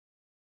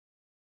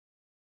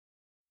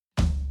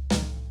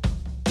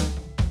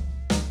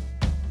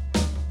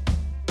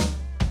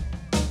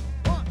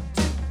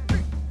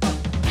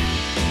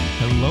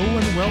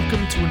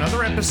welcome to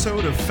another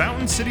episode of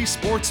Fountain City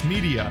Sports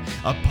Media,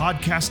 a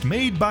podcast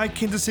made by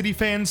Kansas City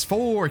fans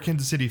for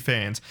Kansas City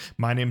fans.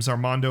 My name's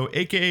Armando,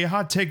 aka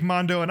Hot Take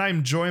Mondo, and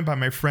I'm joined by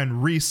my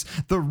friend Rhys,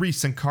 the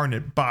Rhys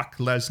incarnate Bach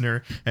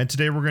Lesnar. And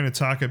today we're going to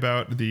talk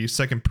about the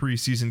second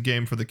preseason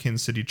game for the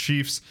Kansas City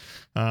Chiefs,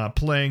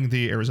 playing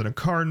the Arizona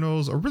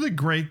Cardinals, a really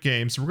great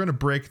game. So we're going to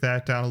break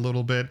that down a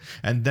little bit,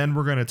 and then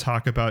we're going to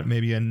talk about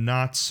maybe a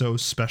not so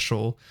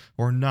special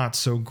or not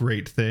so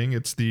great thing.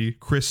 It's the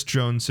Chris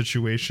Jones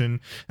situation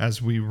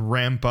as we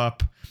ramp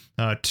up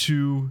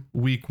to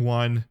week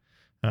one.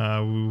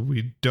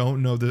 We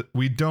don't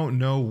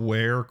know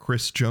where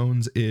Chris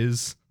Jones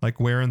is. Like,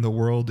 where in the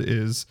world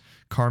is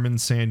Carmen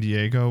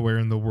Sandiego? Where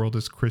in the world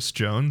is Chris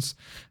Jones?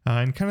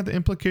 And kind of the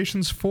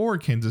implications for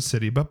Kansas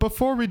City. But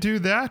before we do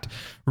that,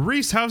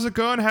 Rhys, how's it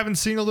going? Haven't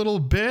seen a little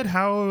bit.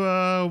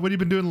 What have you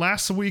been doing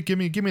last week? Give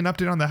me an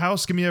update on the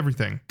house. Give me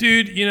everything.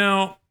 Dude,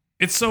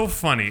 it's so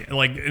funny.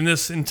 Like, in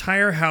this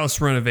entire house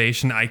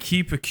renovation, I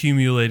keep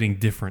accumulating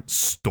different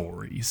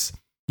stories.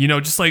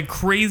 Just like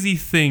crazy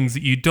things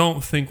that you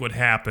don't think would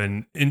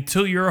happen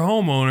until you're a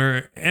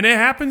homeowner, and it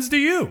happens to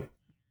you.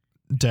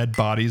 Dead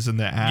bodies in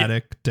the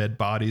attic, dead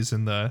bodies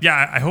in the...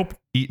 Yeah, I hope...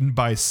 Eaten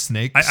by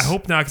snakes. I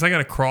hope not, because I got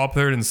to crawl up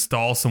there and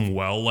install some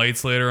well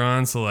lights later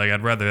on, so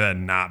I'd rather that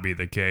not be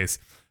the case.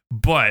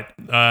 But...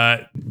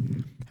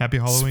 Happy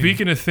Halloween.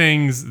 Speaking of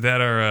things that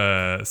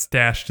are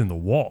stashed in the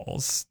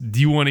walls, do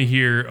you want to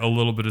hear a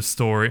little bit of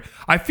story?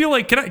 I feel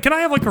like, can I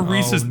have like a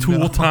Rhys's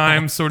tool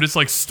time, so just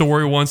like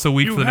story once a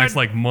week for the next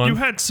month? You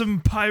had some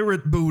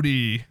pirate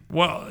booty.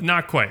 Well,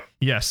 not quite.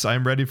 Yes,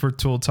 I'm ready for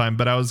tool time,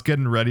 but I was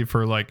getting ready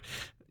for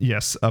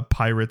a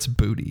pirate's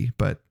booty,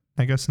 but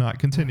I guess not.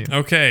 Continue.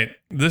 Okay,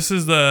 this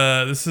is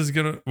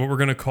what we're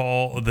gonna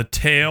call the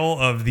tale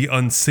of the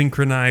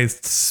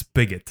unsynchronized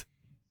spigot.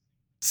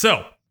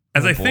 So,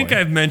 as I think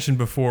I've mentioned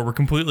before, we're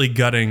completely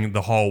gutting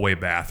the hallway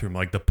bathroom,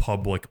 like the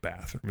public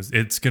bathroom.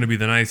 It's going to be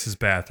the nicest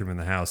bathroom in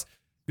the house.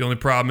 The only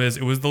problem is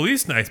it was the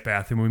least nice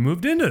bathroom when we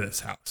moved into this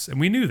house, and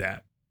we knew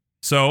that.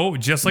 So,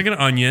 just like an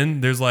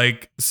onion,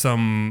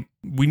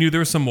 we knew there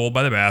was some mold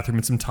by the bathroom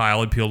and some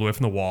tile had peeled away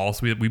from the wall,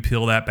 so we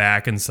peel that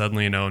back, and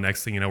suddenly,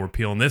 next thing you know, we're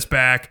peeling this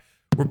back.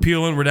 We're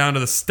down to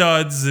the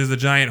studs. There's a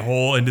giant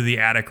hole into the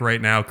attic right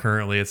now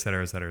currently, et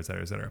cetera, et cetera, et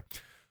cetera, et cetera.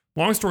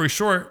 Long story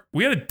short,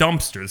 we had a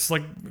dumpster. This is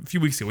like a few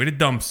weeks ago. We had a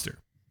dumpster.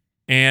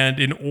 And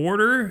in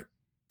order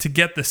to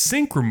get the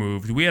sink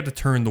removed, we had to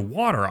turn the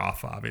water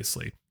off,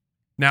 obviously.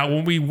 Now,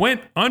 when we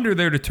went under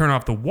there to turn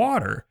off the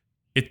water,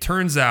 it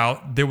turns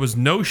out there was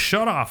no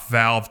shutoff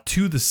valve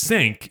to the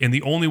sink. And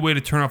the only way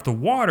to turn off the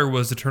water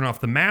was to turn off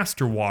the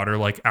master water,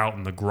 like out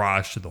in the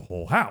garage to the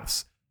whole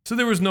house. So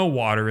there was no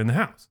water in the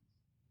house.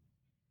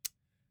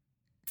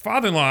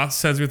 Father-in-law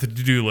says we have the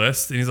to-do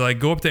list, and he's like,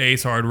 go up to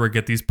Ace Hardware,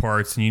 get these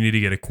parts, and you need to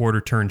get a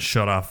quarter-turn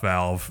shut-off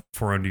valve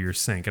for under your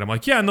sink. And I'm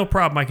like, yeah, no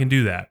problem, I can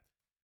do that.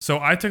 So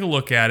I took a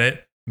look at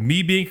it.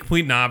 Me being a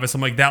complete novice, I'm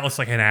like, that looks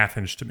like an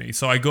half-inch to me.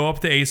 So I go up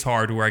to Ace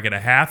Hardware, I get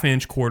a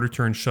half-inch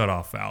quarter-turn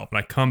shut-off valve, and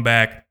I come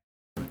back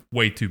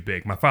way too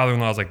big. My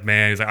father-in-law's like,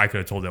 man, I could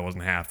have told you that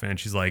wasn't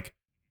half-inch. He's like,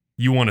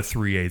 you want a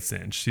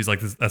 3/8 inch. She's like,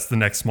 that's the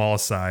next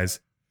smallest size.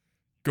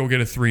 Go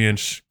get a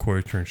 3-inch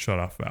quarter-turn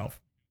shut-off valve.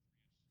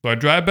 So I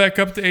drive back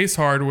up to Ace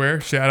Hardware,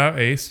 shout out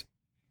Ace,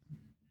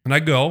 and I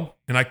go,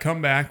 and I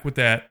come back with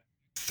that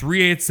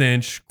 3/8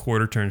 inch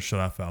quarter-turn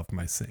shut-off valve for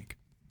my sink.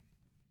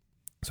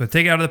 So I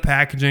take it out of the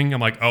packaging.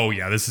 I'm like, oh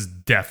yeah, this is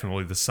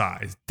definitely the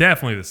size.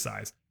 Definitely the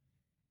size.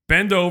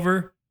 Bend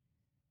over,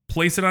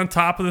 place it on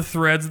top of the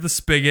threads of the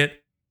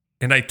spigot,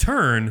 and I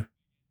turn,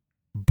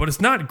 but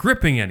it's not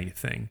gripping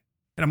anything.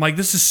 And I'm like,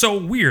 this is so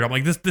weird. I'm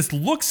like, this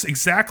looks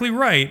exactly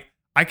right.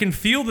 I can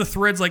feel the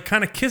threads like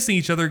kind of kissing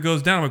each other. It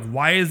goes down. I'm like,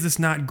 why is this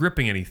not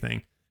gripping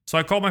anything? So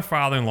I called my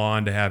father-in-law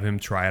and to have him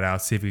try it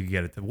out, see if he could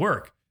get it to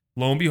work.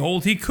 Lo and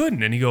behold, he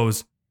couldn't. And he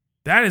goes,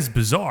 that is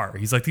bizarre.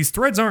 He's like, these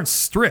threads aren't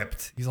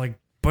stripped. He's like,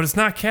 but it's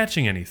not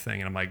catching anything.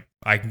 And I'm like,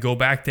 I can go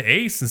back to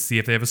Ace and see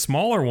if they have a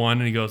smaller one.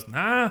 And he goes,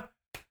 nah,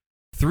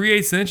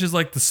 3/8 inch is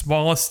like the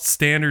smallest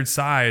standard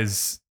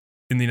size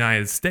in the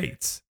United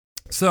States.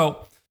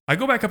 So I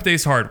go back up to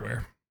Ace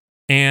Hardware.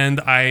 And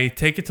I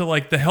take it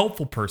to the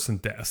helpful person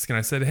desk. And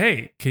I said,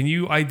 hey, can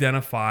you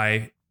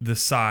identify the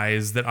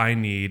size that I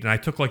need? And I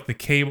took the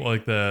cable,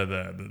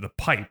 the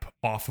pipe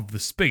off of the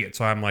spigot.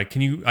 So I'm like,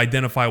 can you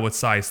identify what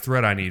size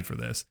thread I need for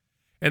this?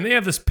 And they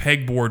have this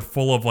pegboard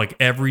full of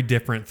every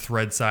different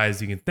thread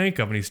size you can think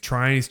of. And he's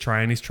trying.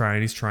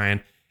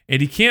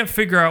 And he can't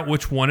figure out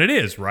which one it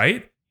is,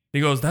 right? He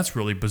goes, that's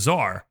really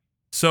bizarre.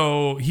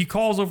 So he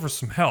calls over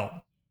some help.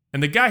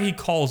 And the guy he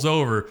calls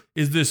over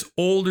is this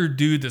older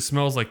dude that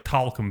smells like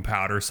talcum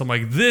powder. So I'm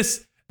like,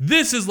 this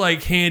is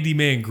like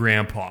handyman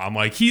grandpa. I'm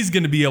like, he's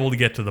going to be able to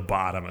get to the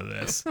bottom of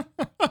this.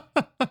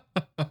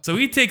 So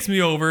he takes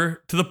me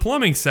over to the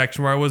plumbing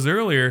section where I was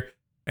earlier.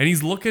 And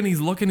he's looking. And he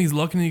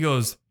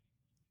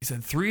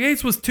said,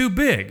 3/8 was too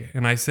big.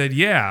 And I said,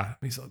 yeah. And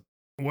he's like,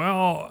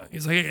 well,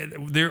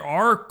 there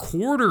are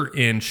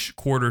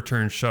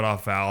quarter-turn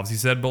shut-off valves. He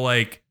said, but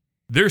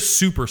they're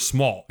super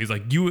small. He's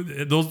like,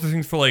 those are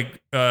things for like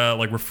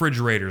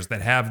refrigerators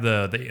that have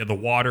the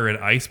water and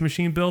ice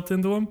machine built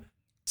into them.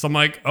 So I'm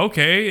like,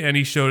 okay. And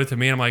he showed it to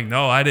me. And I'm like,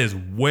 no, that is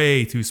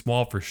way too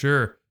small for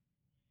sure.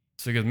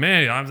 So he goes,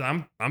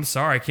 man, I'm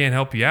sorry, I can't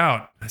help you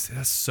out. I said,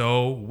 that's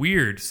so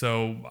weird.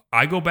 So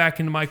I go back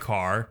into my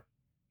car,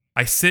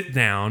 I sit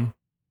down,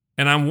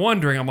 and I'm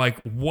wondering, I'm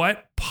like,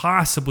 what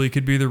possibly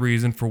could be the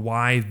reason for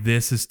why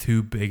this is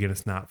too big and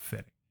it's not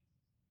fitting?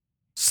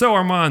 So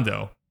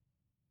Armando,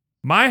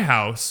 my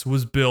house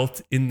was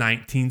built in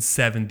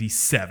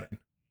 1977.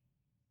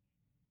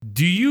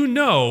 Do you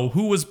know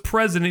who was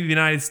president of the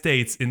United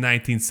States in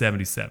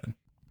 1977?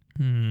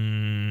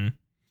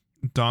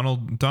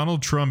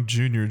 Donald Trump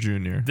Jr.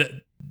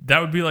 That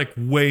would be like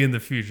way in the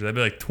future. That'd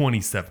be like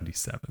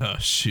 2077. Oh,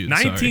 shoot.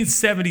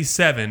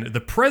 1977,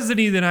 the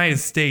president of the United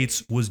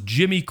States was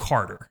Jimmy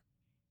Carter.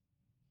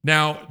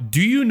 Now,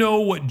 do you know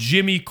what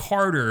Jimmy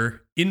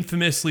Carter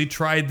infamously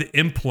tried to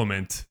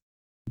implement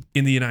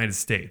in the United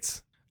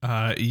States?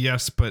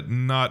 Yes, but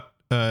not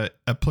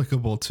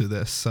applicable to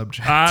this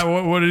subject.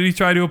 What did he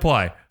try to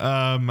apply?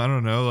 I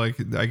don't know. Like,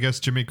 I guess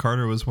Jimmy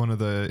Carter was one of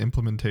the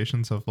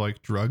implementations of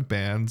like drug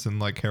bans and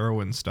like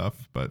heroin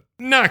stuff, but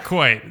not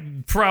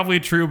quite.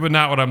 Probably true, but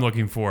not what I'm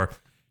looking for.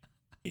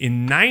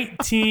 In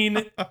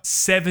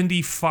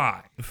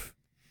 1975,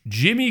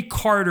 Jimmy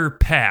Carter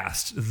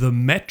passed the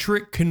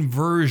Metric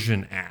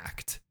Conversion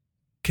Act.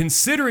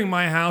 Considering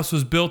my house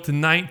was built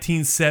in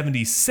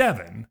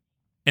 1977,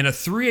 and a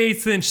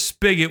 3/8-inch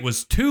spigot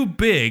was too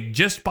big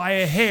just by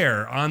a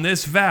hair on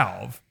this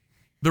valve,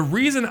 the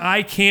reason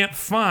I can't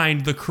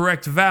find the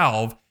correct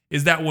valve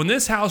is that when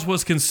this house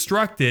was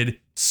constructed,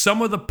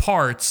 some of the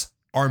parts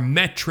are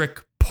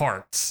metric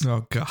parts.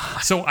 Oh, God.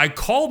 So I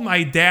called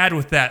my dad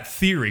with that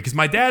theory, because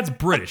my dad's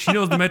British. He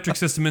knows the metric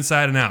system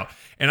inside and out.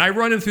 And I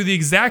run him through the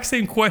exact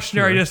same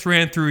questionnaire I just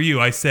ran through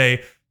you. I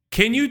say,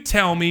 can you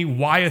tell me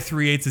why a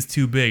 3/8 is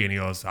too big? And he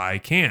goes, I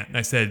can't. And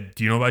I said,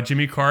 do you know about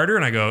Jimmy Carter?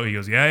 And he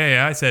goes,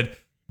 yeah. I said,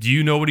 do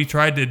you know what he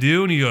tried to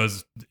do? And he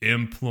goes,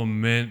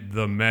 implement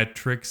the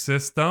metric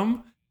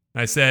system.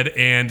 And I said,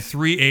 and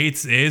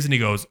 3/8 is? And he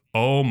goes,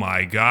 oh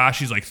my gosh.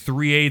 He's like,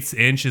 3/8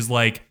 inch is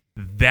like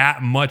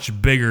that much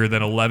bigger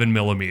than 11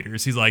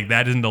 millimeters. He's like,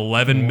 that is an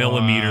 11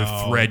 millimeter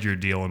thread you're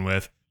dealing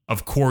with.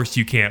 Of course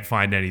you can't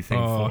find anything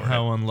for it. Oh,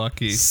 how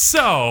unlucky.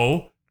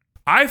 So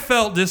I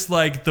felt just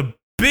like the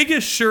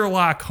biggest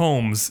Sherlock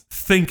Holmes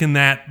thinking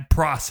that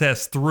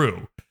process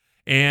through.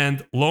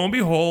 And lo and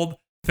behold,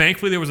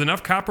 thankfully there was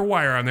enough copper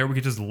wire on there we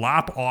could just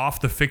lop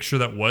off the fixture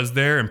that was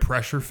there and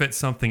pressure fit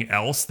something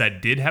else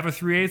that did have a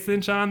 3/8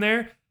 inch on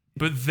there.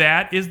 But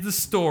that is the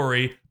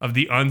story of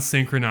the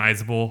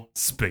unsynchronizable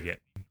spigot.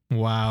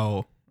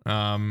 Wow.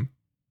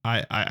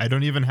 I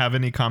don't even have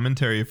any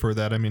commentary for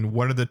that. I mean,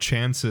 what are the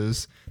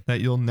chances that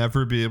you'll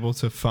never be able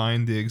to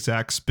find the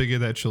exact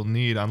spigot that you'll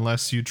need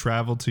unless you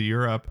travel to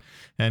Europe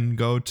and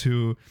go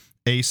to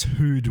Ace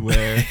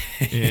Hardware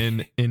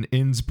in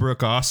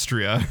Innsbruck,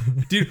 Austria?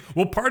 Dude,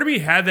 well, part of me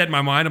had that in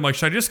my mind. I'm like,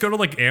 should I just go to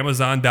like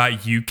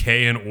Amazon.uk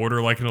and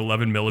order like an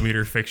 11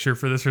 millimeter fixture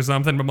for this or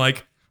something? But I'm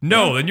like,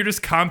 no, then you're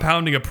just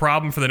compounding a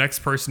problem for the next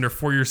person or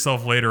for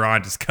yourself later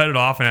on. Just cut it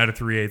off and add a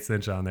 3/8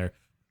 inch on there.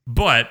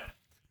 But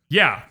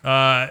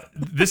yeah,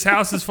 this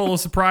house is full of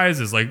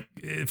surprises. Like,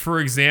 for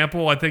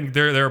example, I think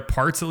there are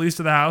parts, at least,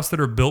 of the house that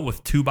are built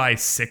with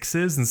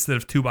 2x6s instead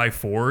of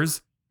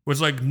 2x4s, which,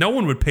 like, no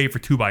one would pay for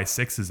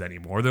 2x6s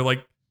anymore.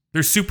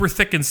 They're super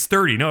thick and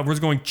sturdy. No, everyone's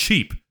going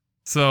cheap.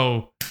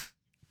 So,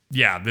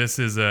 yeah, this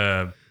is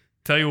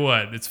tell you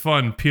what, it's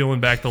fun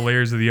peeling back the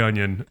layers of the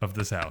onion of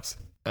this house.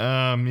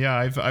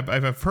 Yeah,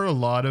 I've heard a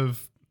lot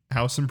of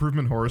house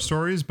improvement horror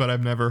stories, but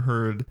I've never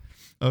heard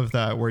of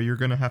that where you're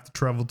going to have to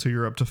travel to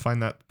Europe to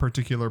find that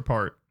particular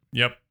part.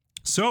 Yep.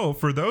 So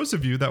for those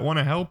of you that want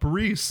to help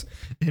Rhys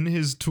in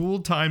his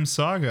tool time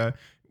saga,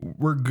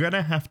 we're going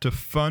to have to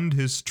fund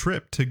his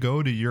trip to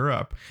go to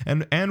Europe.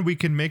 And we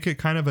can make it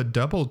kind of a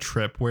double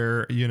trip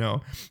where, you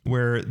know,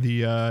 where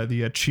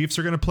the Chiefs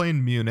are going to play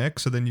in Munich.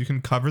 So then you can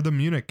cover the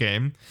Munich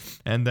game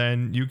and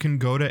then you can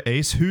go to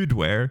Ace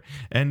Hardware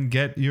and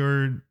get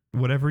your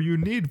whatever you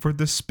need for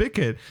the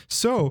spigot.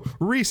 So,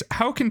 Rhys,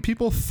 how can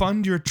people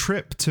fund your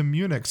trip to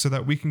Munich so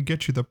that we can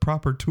get you the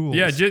proper tools?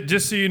 Yeah,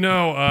 just so you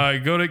know,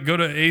 go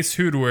to Ace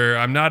Hardware.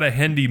 I'm not a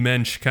handy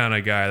mensch kind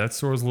of guy. That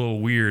store's a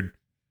little weird.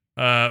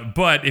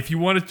 But if you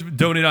want to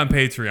donate on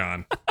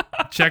Patreon,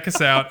 check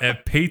us out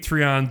at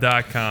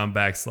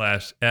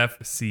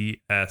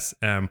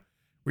patreon.com/FCSM.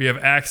 We have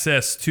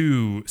access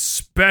to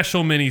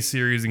special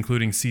mini-series,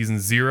 including Season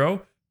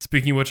 0.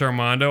 Speaking of which,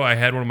 Armando, I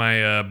had one of my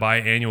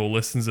biannual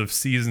listens of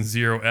Season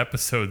 0,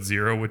 Episode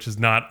 0, which is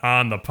not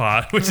on the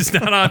pod, which is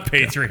not on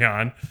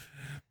Patreon,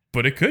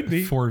 but it could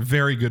be. For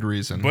very good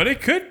reason. But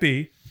it could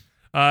be.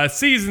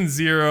 Season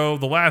 0,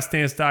 The Last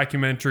Dance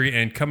documentary,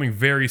 and coming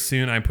very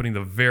soon, I'm putting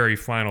the very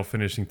final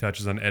finishing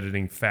touches on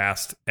editing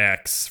Fast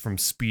X from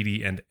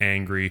Speedy and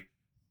Angry,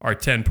 our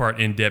 10-part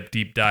in-depth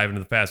deep dive into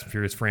the Fast and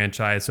Furious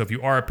franchise. So if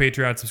you are a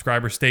Patreon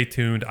subscriber, stay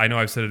tuned. I know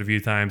I've said it a few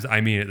times.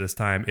 I mean it this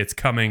time. It's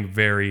coming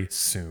very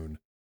soon.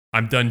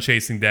 I'm done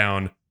chasing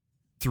down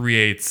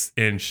 3/8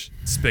 inch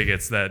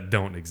spigots that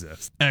don't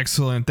exist.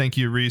 Excellent. Thank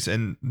you, Rhys.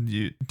 And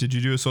did you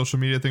do a social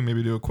media thing?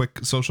 Maybe do a quick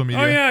social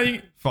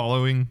media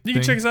following You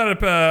can check us out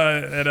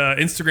at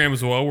Instagram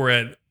as well. We're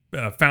at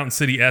Fountain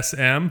City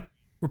SM.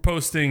 We're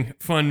posting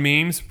fun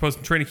memes,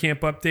 posting training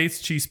camp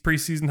updates, Chiefs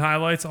preseason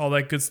highlights, all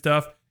that good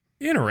stuff.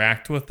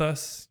 Interact with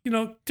us.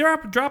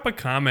 Drop a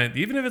comment,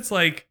 even if it's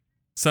like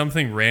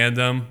something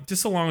random,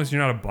 just so long as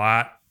you're not a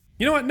bot.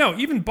 You know what? No,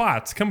 even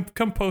bots. Come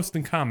post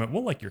and comment.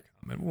 We'll like your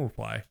comment. We'll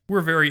reply. We're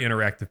a very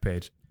interactive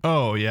page.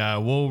 Oh, yeah.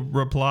 We'll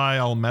reply.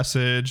 I'll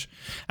message.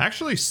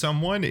 Actually,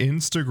 someone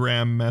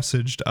Instagram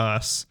messaged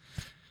us.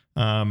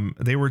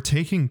 They were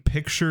taking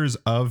pictures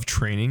of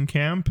training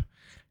camp,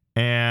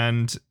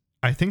 and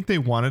I think they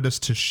wanted us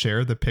to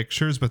share the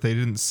pictures, but they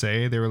didn't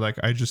say. They were like,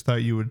 I just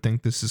thought you would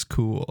think this is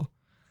cool.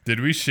 Did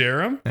we share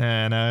them?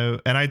 And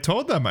I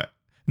told them,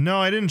 no,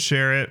 I didn't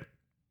share it.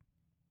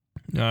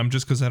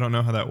 Just because I don't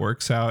know how that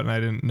works out, and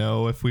I didn't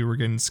know if we were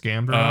getting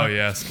scammed or not. Oh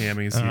yeah,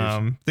 scamming is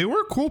huge. They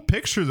were cool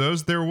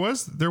pictures. There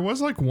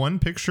was like one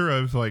picture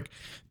of like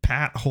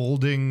Pat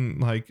holding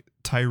like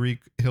Tyreek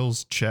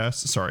Hill's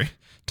chest. Sorry,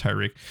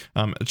 Tyreek.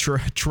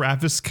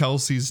 Travis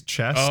Kelce's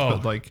chest,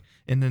 but like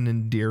in an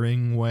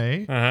endearing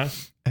way.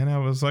 And I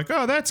was like,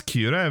 oh, that's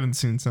cute. I haven't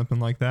seen something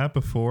like that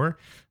before.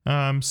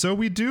 So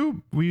we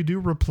do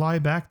reply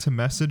back to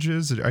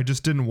messages. I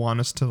just didn't want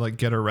us to like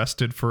get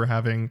arrested for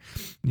having,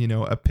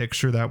 a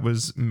picture that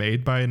was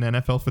made by an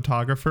NFL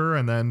photographer,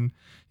 and then,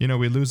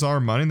 we lose our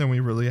money, and then we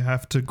really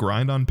have to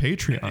grind on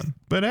Patreon.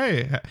 But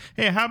hey,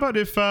 how about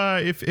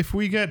if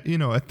we get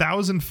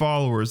 1,000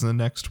 followers in the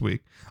next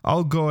week,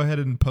 I'll go ahead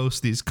and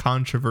post these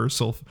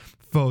controversial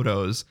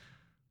photos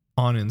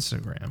on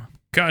Instagram.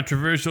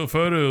 Controversial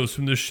photos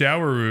from the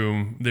shower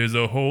room. There's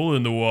a hole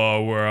in the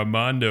wall where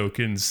Armando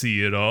can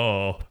see it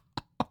all.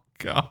 Oh,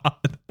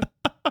 God.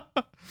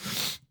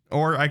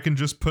 Or I can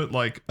just put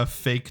like a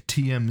fake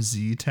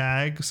TMZ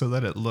tag so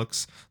that it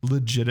looks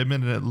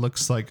legitimate and it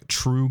looks like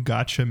true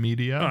gotcha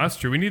media. Oh, that's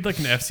true. We need like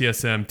an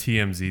FCSM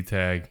TMZ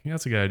tag. Yeah,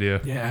 that's a good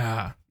idea.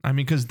 Yeah. I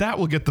mean, because that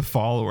will get the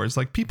followers.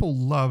 Like, people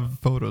love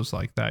photos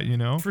like that,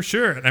 For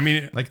sure. I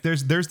mean, like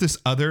there's this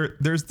other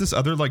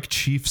like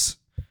Chiefs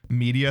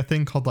media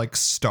thing called like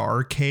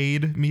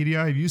Starcade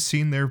Media. Have you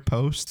seen their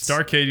posts?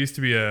 Starcade used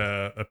to be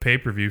a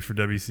pay-per-view for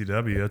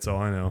WCW. That's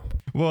all I know.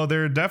 Well,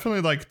 they're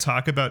definitely like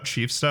talk about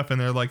Chiefs stuff, and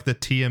they're like the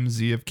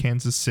TMZ of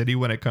Kansas City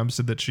when it comes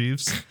to the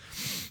Chiefs.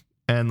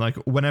 And like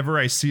whenever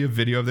I see a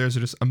video of theirs, I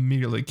just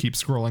immediately keep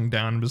scrolling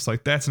down. I'm just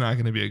like, that's not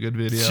going to be a good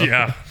video.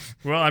 Yeah.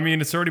 Well, I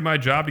mean, it's already my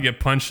job to get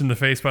punched in the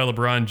face by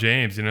LeBron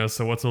James,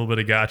 so what's a little bit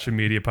of gotcha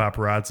media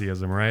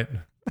paparazziism, right?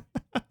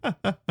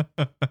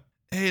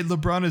 Hey,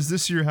 LeBron, is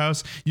this your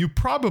house? You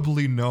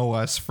probably know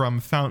us from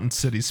Fountain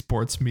City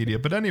Sports Media.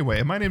 But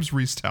anyway, my name's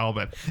Rhys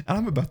Talbot, and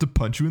I'm about to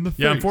punch you in the face.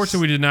 Yeah,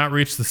 unfortunately, we did not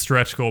reach the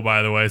stretch goal,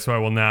 by the way, so I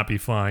will not be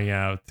flying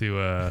out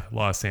to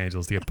Los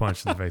Angeles to get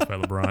punched in the face by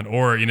LeBron,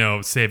 or,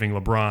 saving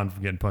LeBron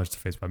from getting punched in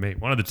the face by me.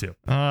 One of the two.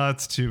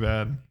 That's too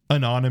bad.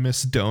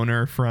 Anonymous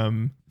donor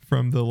from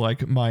the,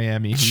 like,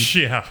 Miami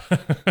Heat. Yeah.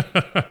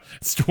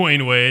 It's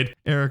Dwayne Wade.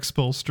 Eric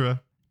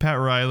Spoelstra. Pat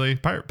Riley.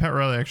 Pat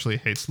Riley actually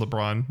hates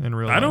LeBron in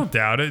real life. I don't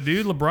doubt it,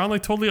 dude. LeBron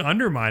like totally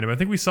undermined him. I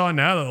think we saw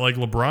now that like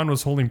LeBron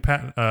was holding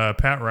Pat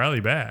Riley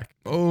back.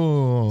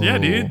 Oh. Yeah,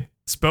 dude.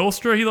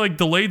 Spoelstra, he like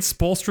delayed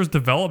Spoelstra's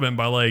development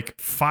by like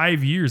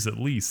 5 years at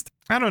least.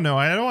 I don't know.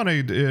 I don't want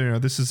to,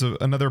 this is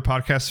another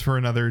podcast for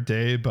another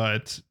day,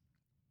 but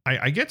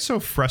I get so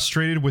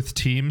frustrated with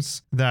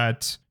teams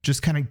that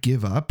just kind of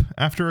give up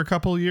after a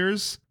couple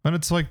years. And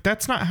it's like,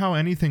 that's not how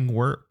anything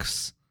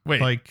works. Wait.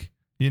 Like,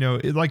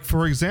 like,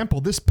 for example,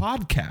 this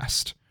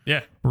podcast.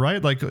 Yeah.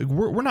 Right? Like,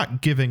 we're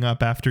not giving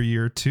up after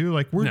year 2.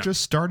 Like, we're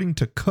just starting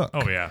to cook.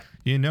 Oh, yeah.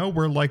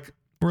 We're like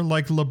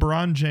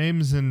LeBron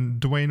James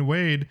and Dwayne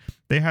Wade.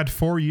 They had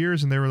 4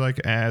 years and they were like,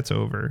 it's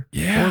over.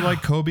 Yeah. Or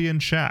like Kobe and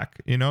Shaq.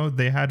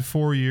 They had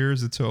 4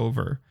 years. It's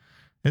over.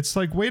 It's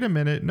like, wait a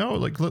minute. No,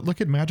 like,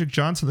 look at Magic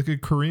Johnson. Look at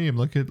Kareem.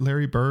 Look at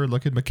Larry Bird.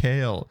 Look at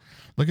McHale.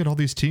 Look at all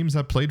these teams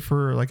that played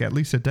for like at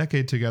least a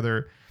decade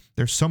together.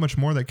 There's so much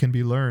more that can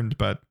be learned,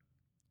 but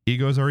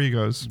egos are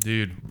egos.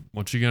 Dude,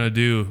 what you gonna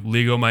do?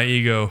 Lego my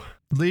ego.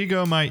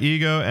 Lego my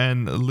ego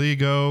and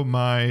Lego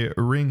my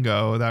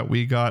Ringo that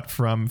we got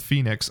from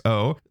Phoenix.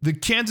 The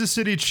Kansas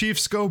City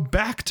Chiefs go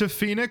back to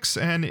Phoenix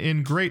and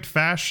in great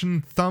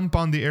fashion thump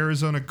on the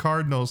Arizona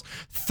Cardinals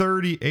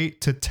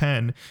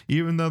 38-10.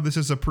 Even though this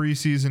is a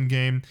preseason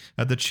game,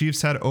 the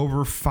Chiefs had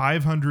over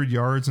 500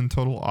 yards in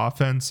total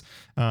offense.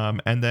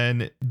 And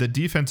then the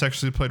defense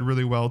actually played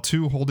really well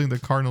too, holding the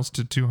Cardinals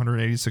to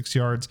 286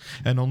 yards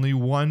and only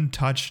 1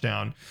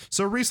 touchdown.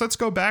 So Rhys, let's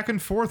go back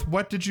and forth.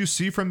 What did you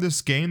see from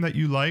this game that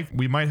you like?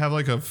 We might have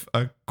like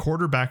a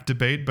quarterback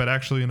debate, but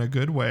actually in a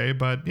good way.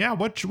 But yeah,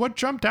 what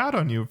jumped out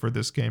on you for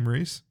this game,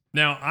 Rhys?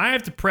 Now, I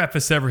have to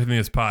preface everything in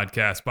this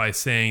podcast by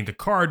saying the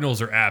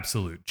Cardinals are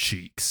absolute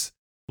cheeks.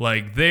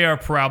 Like, they are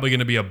probably going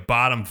to be a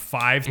bottom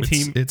 5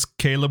 team. It's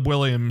Caleb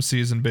Williams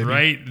season, baby.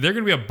 Right? They're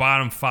going to be a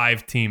bottom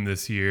 5 team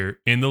this year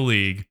in the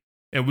league.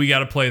 and we got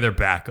to play their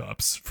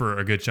backups for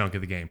a good chunk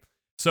of the game.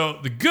 So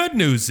the good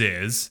news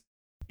is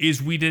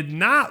we did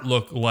not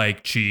look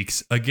like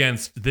cheeks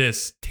against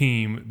this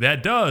team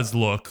that does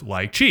look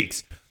like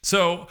cheeks.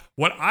 So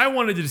what I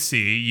wanted to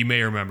see, you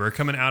may remember,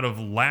 coming out of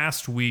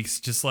last week's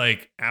just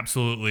like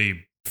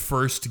absolutely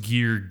first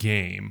gear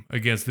game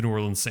against the New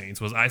Orleans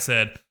Saints, was I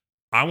said,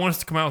 I want us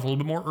to come out with a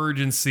little bit more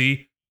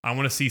urgency. I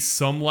want to see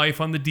some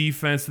life on the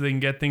defense so they can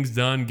get things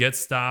done, get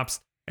stops,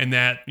 and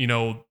that,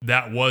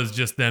 that was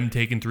just them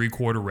taking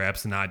 3/4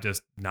 reps and not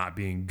just not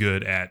being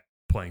good at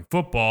playing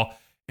football.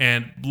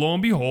 And lo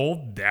and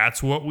behold,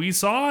 that's what we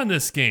saw in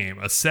this game.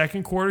 A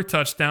second quarter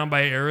touchdown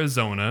by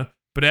Arizona.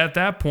 But at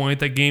that point,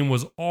 that game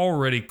was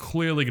already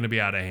clearly going to be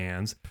out of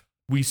hands.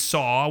 We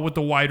saw with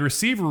the wide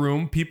receiver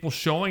room, people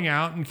showing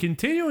out and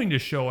continuing to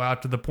show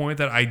out to the point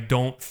that I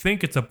don't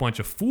think it's a bunch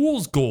of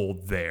fool's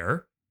gold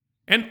there.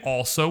 And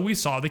also, we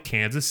saw the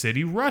Kansas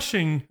City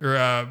rushing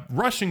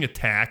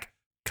attack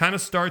kind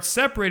of start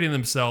separating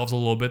themselves a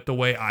little bit the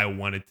way I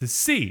wanted to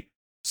see.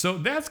 So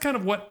that's kind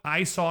of what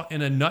I saw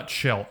in a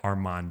nutshell,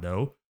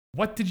 Armando.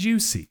 What did you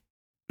see?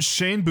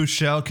 Shane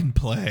Buechele can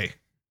play.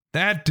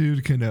 That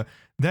dude can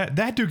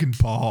that dude can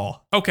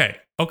ball. Okay.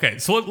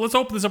 So let's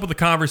open this up with a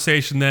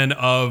conversation then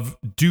of,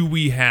 do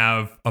we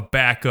have a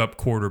backup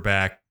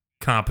quarterback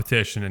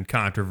competition and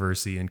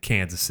controversy in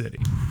Kansas City?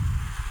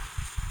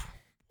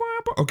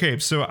 Okay,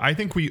 so I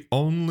think we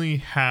only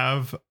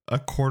have a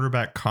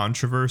quarterback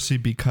controversy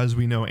because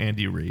we know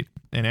Andy Reid.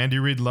 And Andy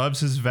Reid loves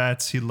his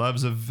vets. He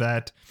loves a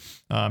vet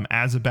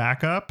as a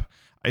backup.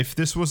 If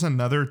this was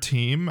another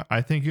team,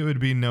 I think it would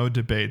be no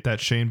debate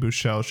that Shane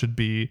Buechele should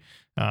be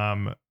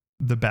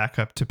the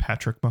backup to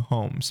Patrick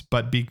Mahomes.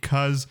 But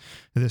because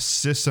the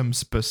system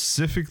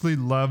specifically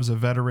loves a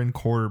veteran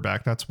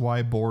quarterback, that's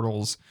why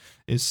Bortles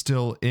is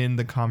still in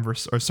the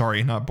conversation. Or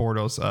sorry, not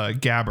Bortles,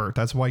 Gabbert.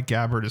 That's why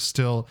Gabbert is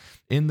still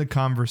in the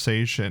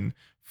conversation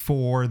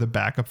for the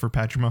backup for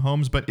Patrick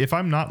Mahomes. But if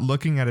I'm not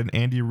looking at an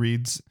Andy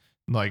Reid's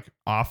like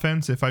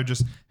offense, if I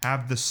just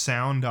have the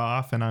sound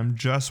off and I'm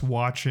just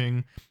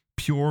watching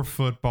pure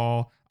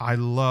football, I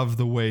love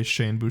the way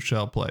Shane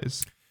Buechele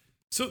plays.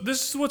 So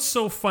this is what's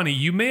so funny.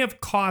 You may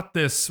have caught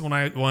this when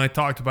I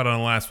talked about it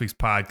on last week's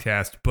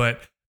podcast,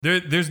 but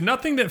there's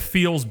nothing that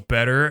feels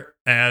better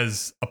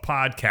as a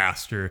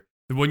podcaster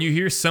than when you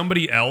hear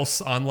somebody else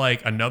on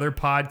like another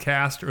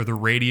podcast or the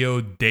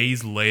radio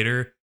days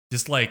later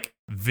just like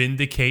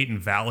vindicate and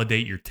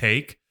validate your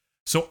take.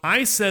 So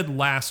I said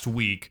last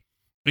week,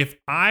 if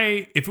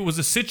it was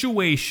a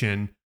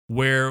situation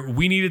where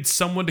we needed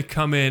someone to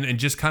come in and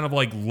just kind of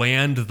like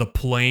land the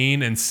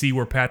plane and see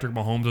where Patrick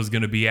Mahomes was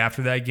going to be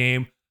after that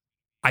game,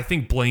 I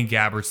think Blaine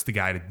Gabbert's the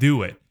guy to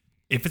do it.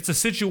 If it's a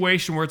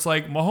situation where it's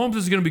like Mahomes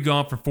is going to be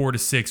gone for 4 to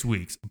 6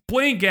 weeks,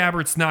 Blaine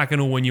Gabbert's not going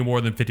to win you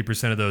more than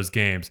 50% of those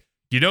games.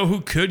 You know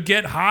who could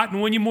get hot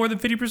and win you more than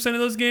 50% of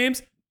those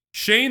games?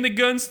 Shane the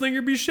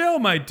Gunslinger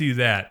Buechele might do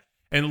that.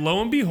 And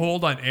lo and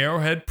behold, on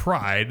Arrowhead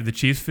Pride, the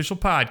Chiefs official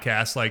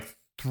podcast, like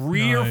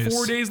 3 or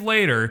 4 days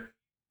later,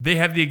 they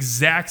have the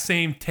exact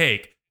same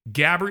take.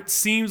 Gabbert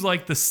seems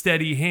like the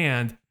steady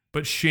hand,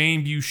 but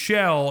Shane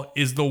Buechele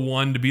is the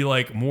one to be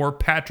like more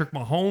Patrick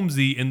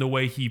Mahomes-y in the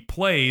way he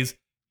plays.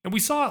 And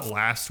we saw it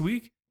last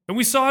week, and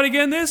we saw it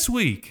again this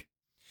week.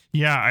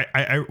 Yeah,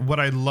 I what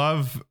I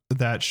love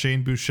that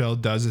Shane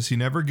Buechele does is he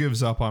never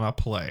gives up on a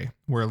play,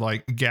 where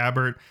like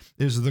Gabbert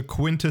is the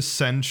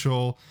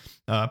quintessential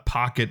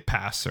pocket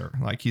passer.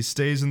 Like he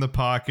stays in the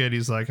pocket.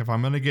 He's like, if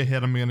I'm going to get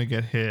hit, I'm going to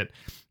get hit.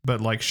 But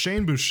like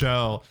Shane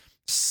Buechele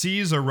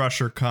sees a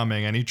rusher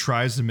coming and he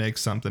tries to make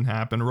something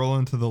happen,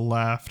 rolling to the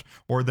left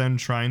or then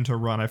trying to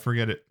run. I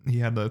forget it. He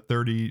had the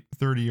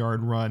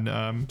 30-yard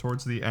run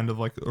towards the end of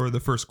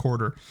the first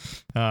quarter.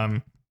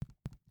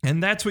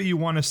 And that's what you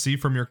want to see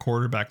from your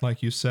quarterback,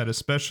 like you said,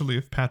 especially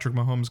if Patrick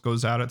Mahomes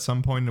goes out at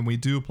some point. And we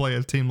do play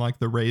a team like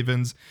the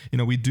Ravens.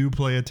 We do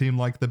play a team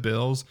like the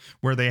Bills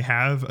where they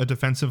have a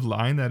defensive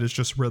line that is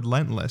just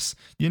relentless.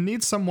 You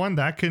need someone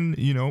that can,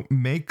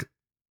 make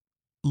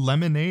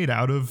lemonade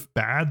out of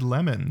bad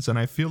lemons, and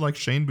I feel like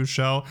Shane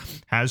Buechele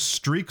has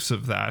streaks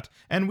of that,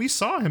 and we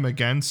saw him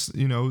against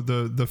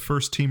the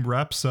first team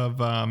reps of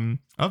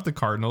the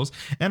Cardinals.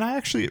 And I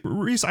actually,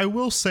 Rhys, I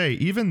will say,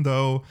 even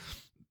though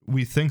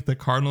we think the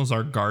Cardinals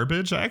are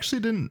garbage, I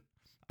actually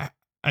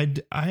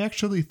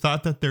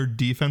thought that their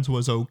defense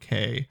was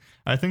okay.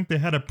 I think they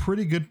had a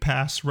pretty good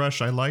pass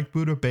rush. I like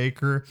Budda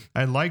Baker.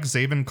 I like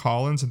Zaven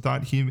Collins and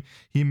thought he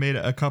made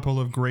a couple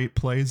of great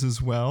plays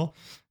as well.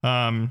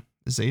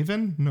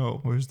 Zaven? No,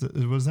 was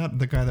that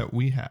the guy that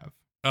we have?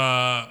 Who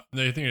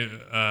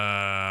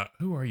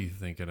are you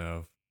thinking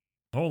of?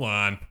 Hold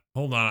on.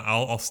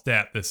 I'll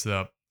stat this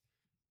up.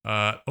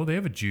 They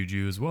have a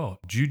Juju as well.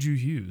 Juju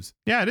Hughes.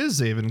 Yeah, it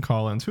is Zaven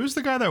Collins. Who's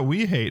the guy that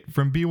we hate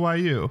from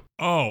BYU?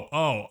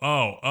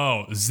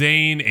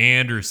 Zane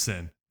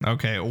Anderson.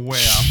 Okay, way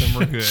off, and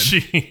we're good.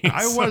 Jeez.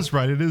 I was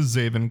right. It is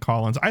Zaven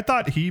Collins. I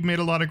thought he made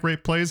a lot of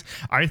great plays.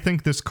 I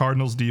think this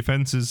Cardinals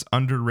defense is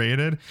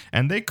underrated,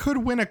 and they could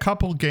win a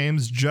couple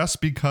games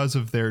just because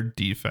of their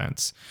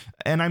defense.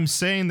 And I'm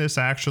saying this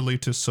actually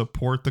to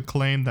support the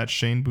claim that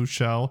Shane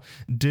Buechele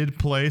did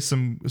play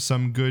some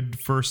good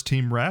first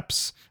team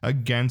reps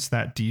against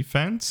that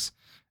defense.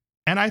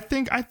 And I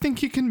think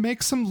he can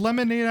make some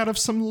lemonade out of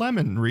some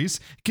lemon, Rhys.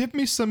 Give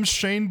me some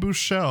Shane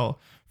Buechele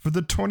for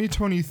the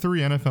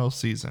 2023 NFL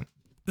season.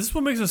 This is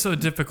what makes it so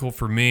difficult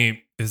for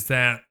me, is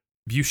that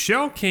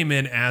Buechele came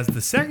in as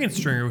the second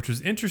stringer, which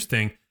was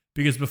interesting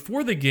because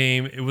before the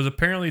game, it was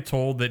apparently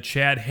told that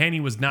Chad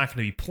Henne was not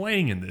going to be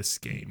playing in this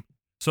game.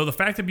 So the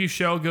fact that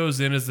Buechele goes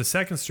in as the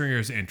second stringer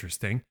is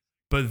interesting.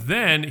 But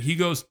then he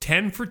goes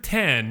 10 for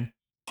 10,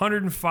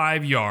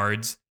 105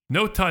 yards,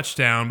 no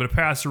touchdown, but a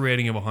passer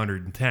rating of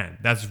 110.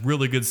 That's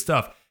really good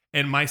stuff.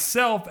 And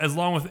myself, as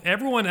long with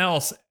everyone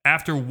else,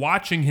 after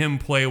watching him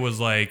play, was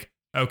like,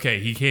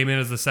 okay, he came in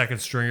as the second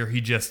stringer. He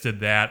just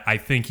did that. I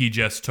think he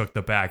just took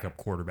the backup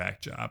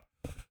quarterback job.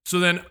 So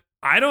then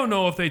I don't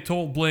know if they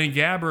told Blaine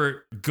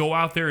Gabbert, go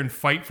out there and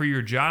fight for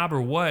your job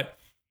or what.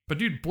 But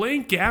dude,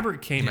 Blaine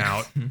Gabbert came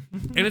out, and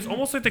it's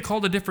almost like they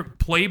called a different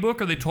playbook,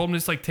 or they told him to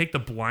just like take the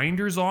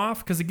blinders off.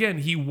 Because again,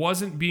 he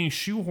wasn't being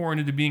shoehorned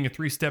into being a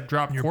 3-step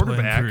drop You're quarterback.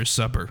 playing for your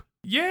supper.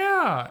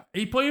 Yeah,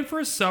 he played for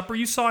his supper.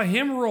 You saw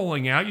him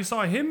rolling out. You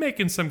saw him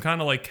making some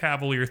kind of like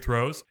cavalier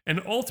throws.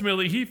 And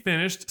ultimately, he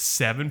finished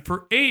 7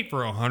 for 8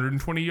 for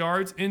 120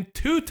 yards and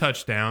 2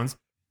 touchdowns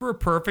for a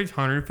perfect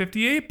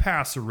 158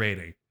 passer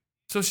rating.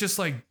 So it's just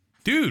like,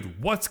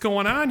 dude, what's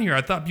going on here?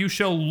 I thought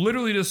Buechele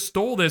literally just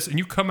stole this, and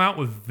you come out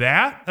with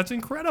that? That's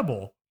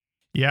incredible.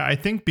 Yeah, I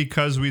think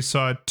because we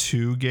saw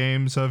 2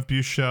 games of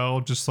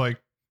Buechele just like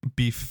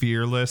be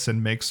fearless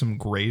and make some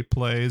great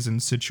plays in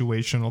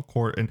situational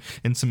court and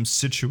in some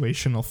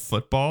situational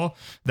football.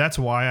 That's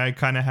why I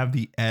kind of have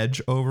the edge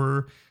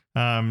over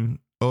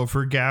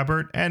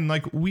Gabbert. And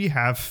like, we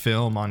have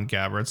film on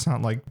Gabbert. It's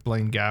not like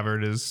Blaine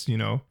Gabbert is,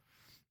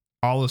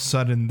 all of a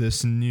sudden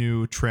this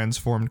new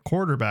transformed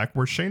quarterback,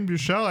 where Shane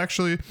Buechele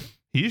actually,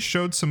 he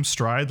showed some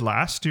stride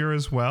last year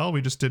as well.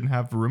 We just didn't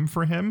have room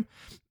for him.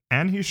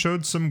 And he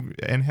showed some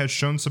and has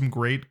shown some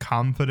great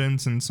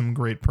confidence and some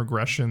great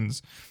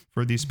progressions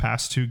for these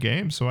past 2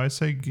 games. So I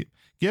say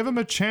give him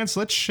a chance.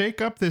 Let's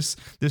shake up this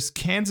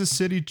Kansas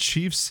City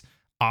Chiefs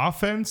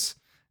offense.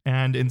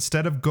 And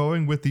instead of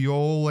going with the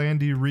old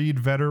Andy Reid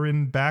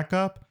veteran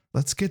backup,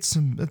 let's get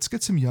some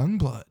young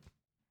blood.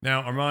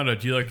 Now, Armando,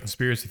 do you like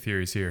conspiracy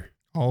theories here?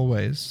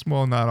 Always.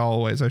 Well, not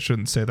always. I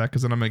shouldn't say that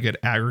because then I'm going to get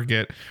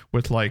aggregate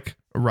with like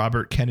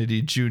Robert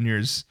Kennedy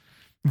Jr.'s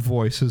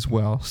voice as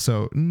well.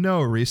 So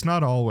no, Rhys,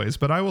 not always,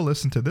 but I will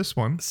listen to this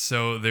one.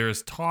 So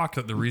there's talk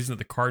that the reason that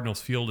the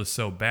Cardinals field is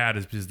so bad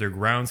is because their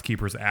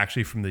groundskeeper is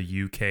actually from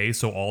the UK.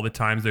 So all the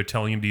times they're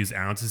telling him to use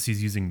ounces,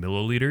 he's using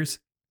milliliters.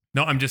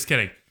 No, I'm just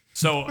kidding.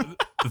 So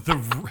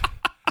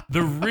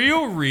the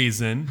real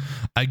reason,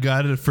 I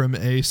got it from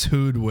Ace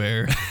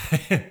Foodware.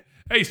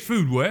 Ace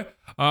Foodware.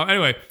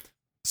 Anyway,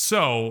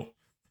 so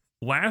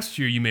last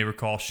year, you may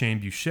recall, Shane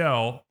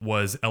Buechele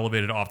was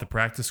elevated off the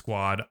practice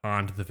squad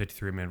onto the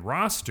 53-man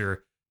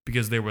roster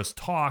because there was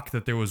talk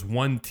that there was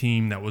one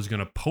team that was going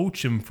to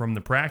poach him from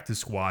the practice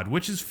squad,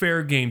 which is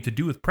fair game to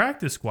do with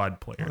practice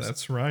squad players. Oh,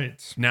 that's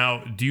right.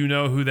 Now, do you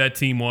know who that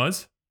team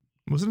was?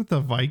 Wasn't it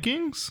the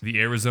Vikings? The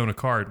Arizona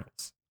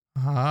Cardinals.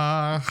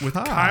 With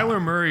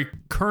Kyler Murray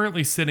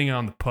currently sitting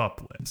on the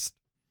PUP list,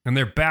 and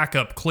their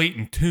backup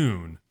Clayton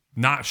Tune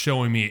not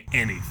showing me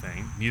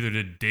anything, neither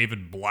did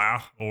David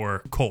Blah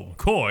or Colt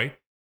McCoy.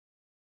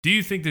 Do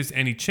you think there's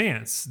any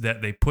chance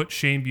that they put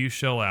Shane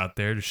Buechele out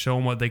there to show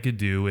him what they could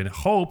do in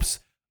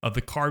hopes of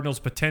the Cardinals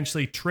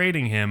potentially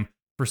trading him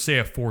for, say,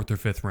 a 4th or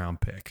 5th round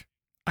pick?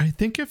 I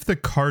think if the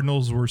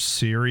Cardinals were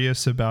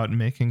serious about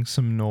making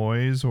some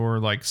noise or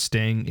like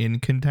staying in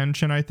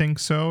contention, I think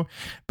so.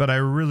 But I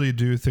really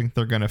do think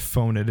they're going to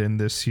phone it in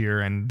this year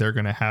and they're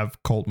going to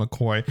have Colt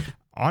McCoy.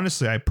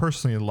 Honestly, I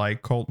personally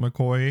like Colt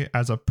McCoy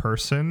as a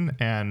person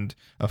and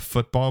a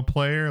football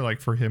player. Like,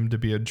 for him to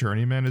be a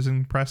journeyman is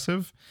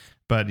impressive.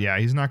 But yeah,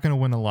 he's not going to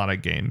win a lot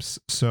of games.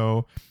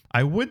 So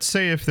I would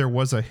say if there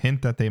was a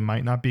hint that they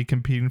might not be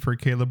competing for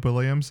Caleb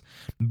Williams,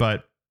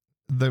 but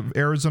the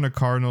Arizona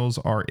Cardinals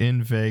are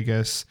in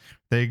Vegas.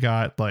 They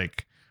got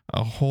like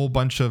a whole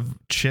bunch of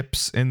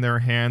chips in their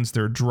hands.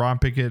 They're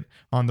dropping it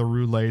on the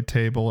roulette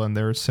table and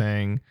they're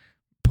saying,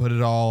 put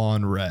it all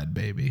on red,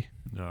 baby.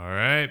 All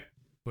right.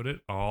 Put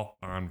it all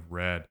on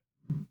red.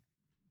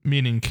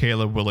 Meaning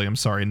Caleb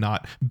Williams, sorry,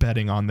 not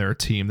betting on their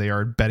team. They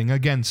are betting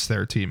against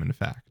their team, in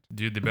fact.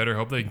 Dude, they better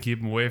hope they can keep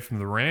him away from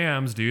the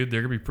Rams, dude.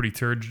 They're going to be pretty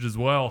turgid as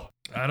well.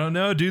 I don't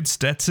know, dude.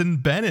 Stetson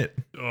Bennett.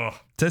 Ugh.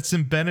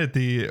 Stetson Bennett,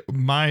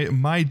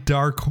 my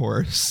dark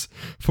horse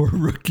for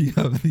Rookie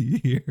of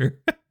the Year.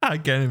 I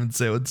can't even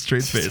say it with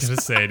straight face. I was going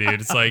to say,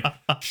 dude, it's like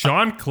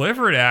Sean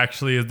Clifford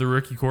actually is the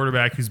rookie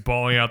quarterback who's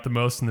balling out the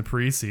most in the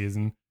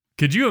preseason.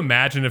 Could you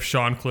imagine if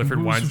Sean Clifford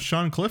Who's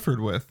Sean Clifford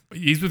with?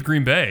 He's with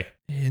Green Bay.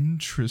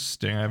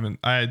 Interesting.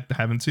 I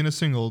haven't seen a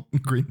single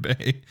Green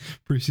Bay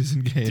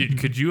preseason game. Dude,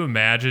 could you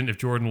imagine if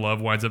Jordan Love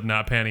winds up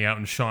not panning out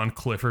and Sean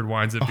Clifford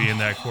winds up being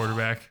that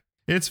quarterback?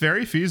 It's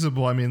very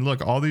feasible. I mean,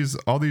 look, all these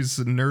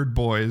nerd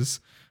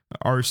boys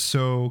are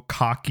so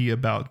cocky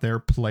about their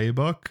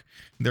playbook.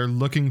 They're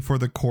looking for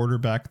the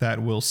quarterback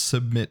that will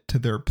submit to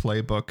their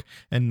playbook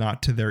and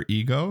not to their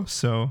ego.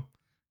 So,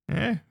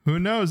 who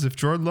knows? If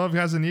Jordan Love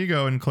has an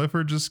ego and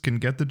Clifford just can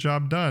get the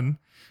job done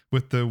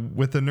with the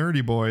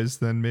nerdy boys,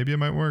 then maybe it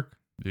might work.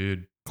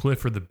 Dude,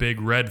 Clifford, the big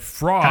red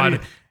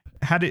fraud.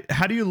 How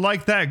do you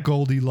like that,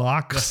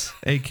 Goldilocks,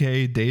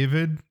 aka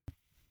David?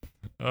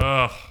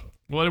 Well,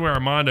 anyway,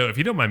 Armando, if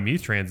you don't mind me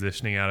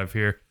transitioning out of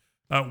here,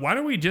 why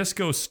don't we just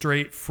go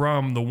straight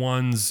from the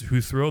ones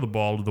who throw the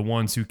ball to the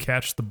ones who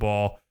catch the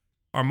ball?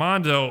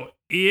 Armando,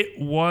 it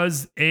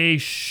was a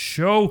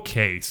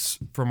showcase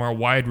from our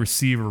wide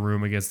receiver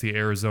room against the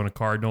Arizona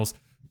Cardinals.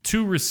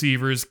 2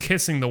 receivers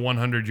kissing the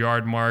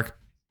 100-yard mark,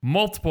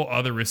 multiple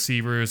other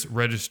receivers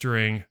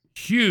registering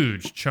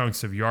huge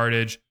chunks of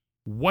yardage.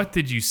 What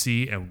did you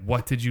see and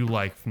what did you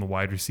like from the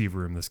wide receiver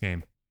room this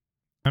game?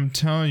 I'm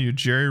telling you,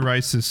 Jerry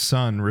Rice's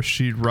son,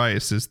 Rashid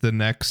Rice, is the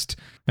next.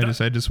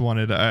 I just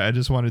wanted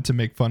to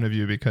make fun of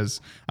you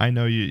because I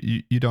know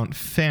you don't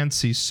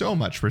fancy so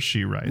much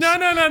Rashid Rice. No.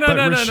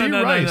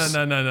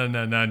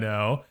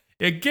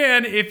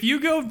 Again, if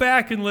you go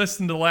back and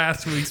listen to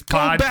last week's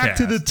podcast. Go back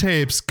to the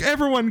tapes.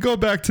 Everyone go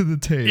back to the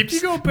tapes.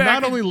 If you go back.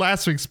 Not only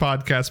last week's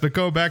podcast, but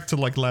go back to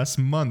like last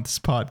month's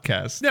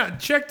podcast. Now,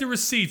 check the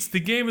receipts. The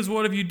game is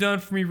what have you done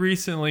for me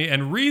recently?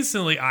 And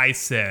recently I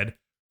said,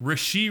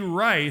 Rashid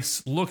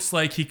Rice looks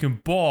like he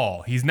can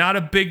ball. He's not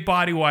a big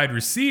body wide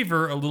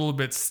receiver, a little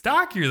bit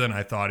stockier than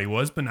I thought he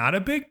was, but not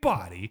a big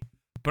body.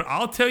 But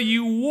I'll tell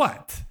you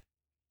what.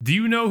 Do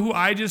you know who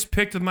I just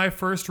picked in my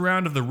first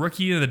round of the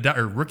rookie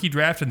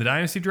draft and the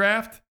dynasty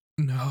draft?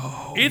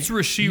 No. It's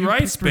Rashid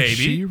Rice, baby.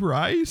 Rashid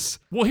Rice?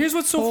 Well, here's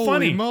what's so Holy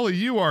funny. moly,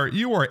 you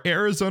are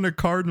Arizona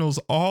Cardinals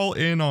all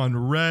in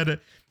on red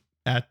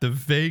at the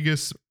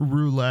Vegas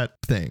roulette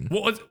thing.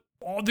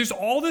 Well, there's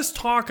all this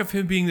talk of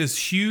him being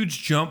this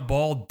huge jump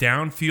ball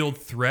downfield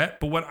threat,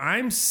 but what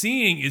I'm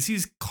seeing is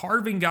he's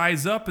carving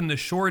guys up in the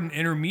short and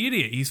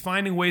intermediate. He's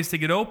finding ways to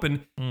get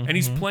open, and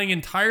he's playing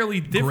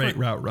entirely different.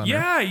 Great route runner.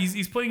 Yeah,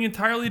 he's playing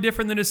entirely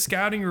different than his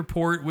scouting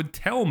report would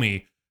tell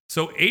me.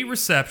 So 8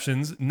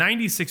 receptions,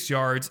 96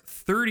 yards,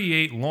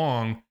 38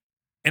 long,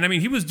 and I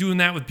mean he was doing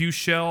that with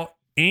Buechele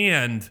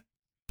and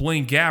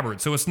Blaine Gabbert.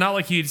 So it's not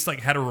like he just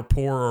like had a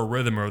rapport or a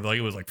rhythm or like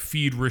it was like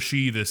feed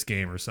Rashid this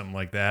game or something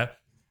like that.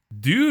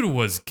 Dude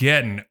was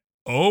getting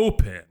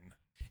open.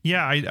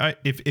 Yeah,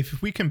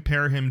 if we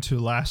compare him to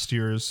last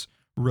year's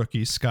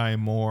rookie Sky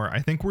Moore, I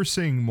think we're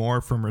seeing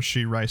more from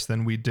Rashid Rice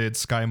than we did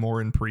Sky Moore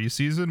in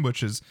preseason,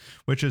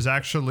 which is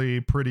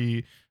actually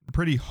pretty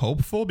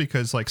hopeful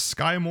because like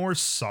Sky Moore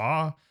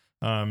saw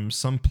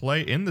some play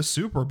in the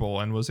Super Bowl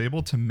and was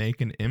able to make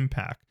an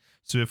impact.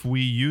 So if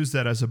we use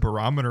that as a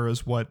barometer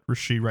as what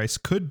Rashid Rice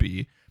could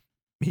be,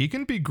 he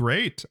can be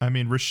great. I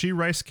mean, Rashid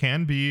Rice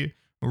can be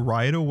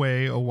right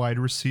away a wide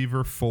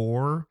receiver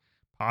 4,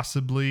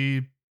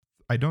 possibly.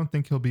 I don't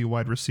think he'll be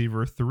wide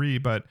receiver 3,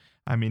 but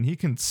I mean, he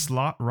can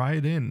slot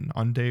right in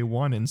on day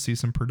 1 and see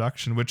some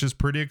production, which is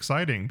pretty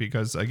exciting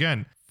because,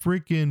 again,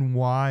 freaking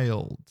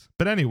wild.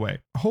 But anyway,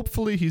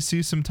 hopefully he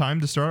sees some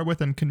time to start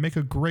with and can make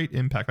a great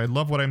impact. I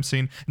love what I'm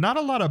seeing. Not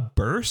a lot of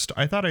burst.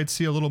 I thought I'd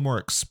see a little more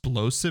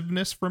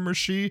explosiveness from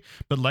Rashid,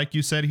 but like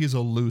you said, he's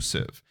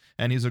elusive.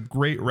 And he's a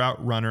great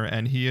route runner,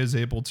 and he is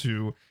able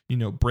to,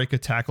 break a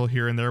tackle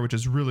here and there, which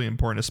is really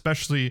important,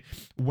 especially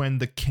when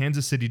the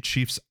Kansas City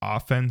Chiefs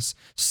offense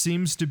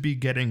seems to be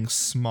getting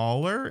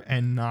smaller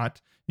and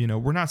not,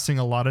 we're not seeing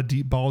a lot of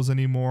deep balls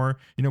anymore.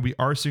 We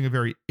are seeing a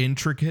very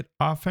intricate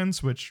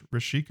offense, which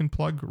Rashid can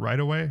plug right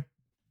away.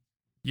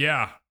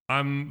 Yeah,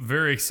 I'm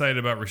very excited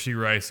about Rashid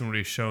Rice and what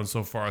he's shown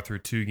so far through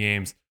 2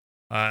 games.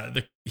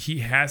 He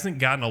hasn't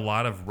gotten a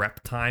lot of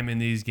rep time in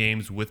these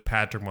games with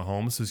Patrick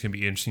Mahomes, so it's going to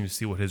be interesting to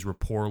see what his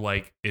rapport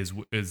is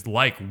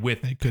like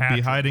with They could Patrick.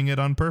 be hiding it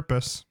on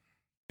purpose.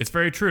 It's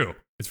very true.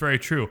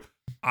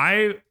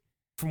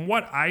 From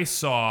what I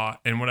saw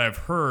and what I've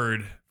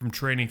heard from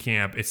training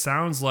camp, it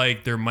sounds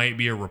like there might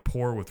be a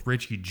rapport with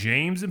Richie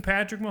James and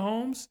Patrick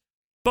Mahomes.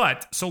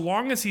 But so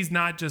long as he's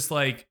not just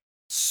like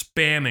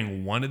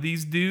spamming one of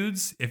these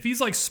dudes, if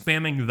he's like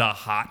spamming the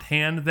hot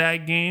hand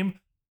that game,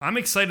 I'm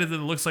excited that it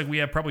looks like we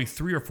have probably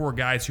 3 or 4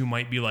 guys who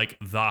might be like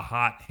the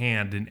hot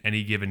hand in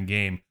any given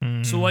game.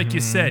 So like you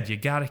said, you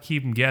got to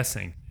keep them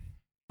guessing.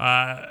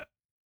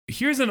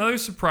 Here's another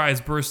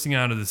surprise bursting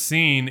onto the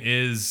scene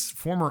is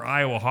former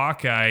Iowa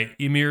Hawkeye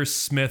Emir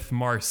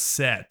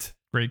Smith-Marset.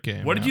 Great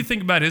game. What did you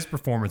think about his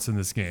performance in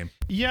this game?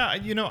 Yeah,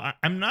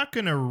 I'm not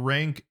going to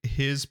rank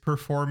his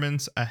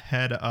performance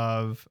ahead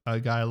of a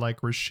guy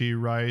like Rashid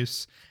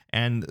Rice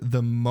and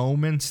the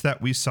moments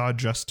that we saw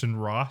Justin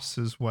Ross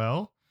as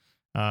well.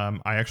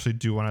 I actually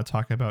do want to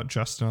talk about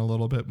Justin a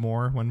little bit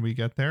more when we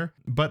get there.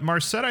 But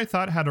Marset, I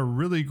thought, had a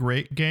really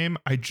great game.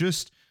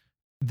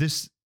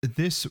 this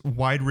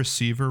wide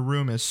receiver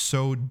room is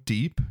so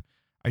deep.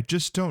 I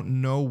just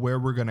don't know where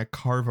we're gonna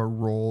carve a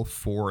role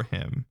for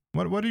him.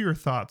 What are your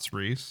thoughts,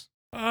 Rhys?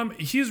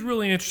 He's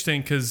really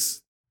interesting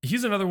because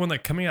he's another one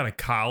that coming out of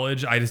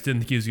college, I just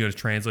didn't think he was going to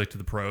translate to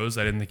the pros.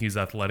 I didn't think he was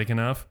athletic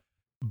enough.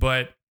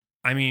 But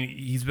I mean,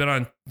 he's been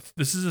on.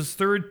 This is his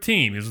third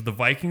team. He was with the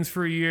Vikings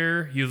for a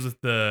year. He was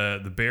with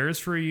the Bears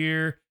for a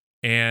year.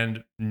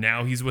 And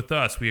now he's with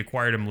us. We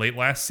acquired him late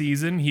last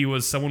season. He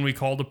was someone we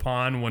called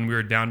upon when we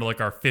were down to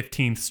like our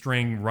 15th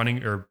string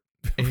running or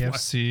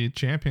AFC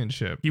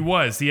championship. He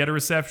was. He had a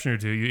reception or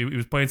two. He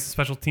was playing some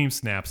special team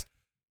snaps.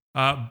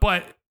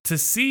 But to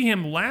see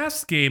him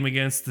last game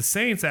against the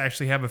Saints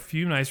actually have a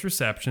few nice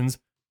receptions,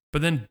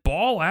 but then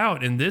ball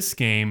out in this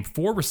game,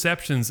 4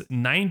 receptions,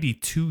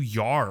 92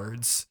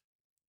 yards.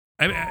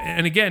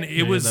 And again,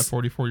 it was that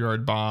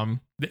 44-yard bomb.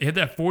 He had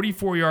that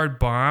 44-yard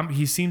bomb.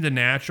 He seemed a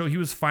natural. He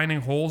was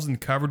finding holes in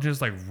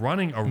coverages, like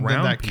running around. And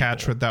then that people.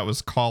 catch that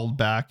was called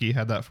back. He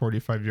had that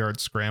 45-yard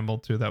scramble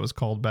too. That was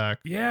called back.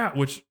 Yeah,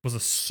 which was a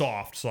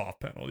soft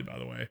penalty, by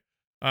the way.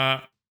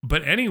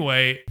 But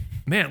anyway,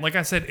 man, like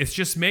I said, it's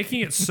just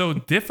making it so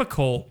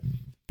difficult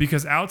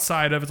because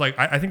outside of it's like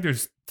I think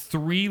there's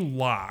 3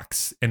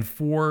 locks and a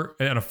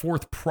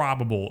 4th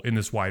probable in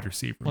this wide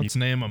receiver. Let's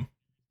name them.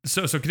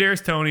 So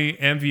Kadarius Toney,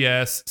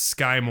 MVS,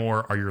 Sky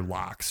Moore are your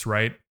locks,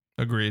 right?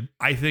 Agreed.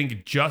 I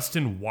think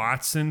Justin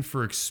Watson,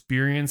 for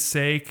experience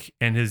sake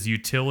and his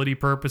utility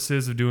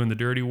purposes of doing the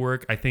dirty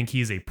work, I think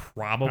he's a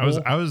probable.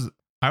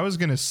 I was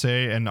gonna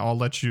say, and I'll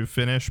let you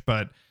finish,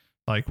 but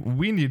like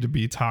we need to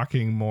be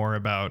talking more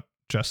about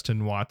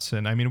Justin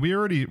Watson. I mean, we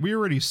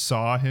already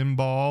saw him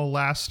ball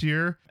last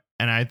year,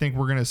 and I think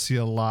we're gonna see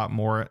a lot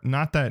more.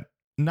 Not that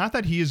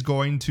he is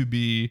going to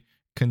be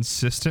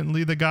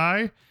consistently the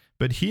guy,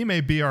 but he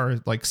may be our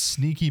like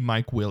sneaky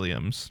Mike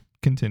Williams.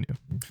 Continue.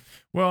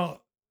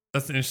 Well,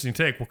 that's an interesting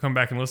take. We'll come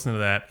back and listen to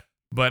that.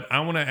 But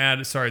I want to add,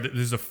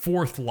 there's a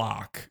 4th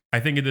lock. I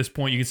think at this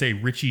point you can say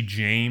Richie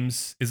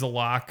James is a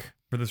lock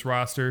for this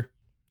roster.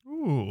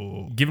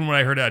 Ooh. Given what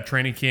I heard at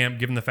training camp,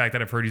 given the fact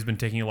that I've heard he's been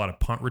taking a lot of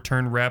punt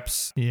return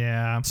reps.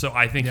 Yeah. So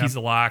I think he's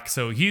a lock.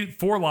 So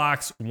 4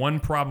 locks, 1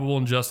 probable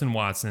in Justin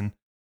Watson.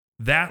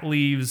 That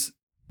leaves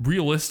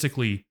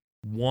realistically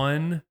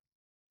 1,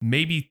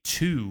 maybe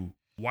 2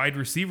 wide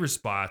receiver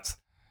spots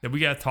that we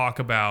got to talk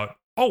about.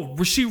 Oh,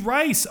 Rashee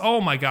Rice.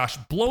 Oh my gosh.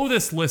 Blow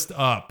this list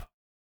up.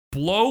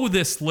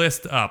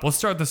 Let's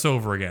start this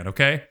over again,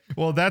 okay?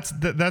 Well, that's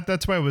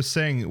why I was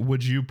saying,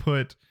 would you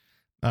put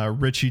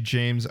Richie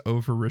James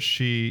over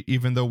Rashee,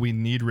 even though we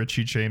need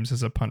Richie James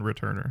as a punt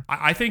returner?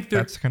 I think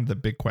that's kind of the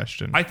big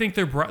question. I think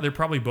they're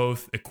probably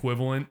both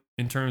equivalent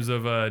in terms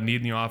of need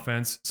in the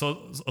offense.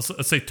 So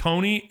let's say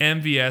Toney,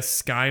 MVS,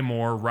 Sky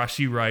Moore,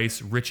 Rashee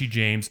Rice, Richie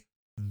James.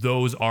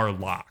 Those are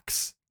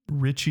locks.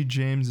 Richie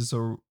James is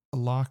a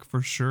lock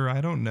for sure.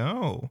 I don't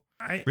know.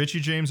 Richie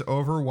James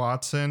over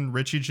Watson.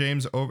 Richie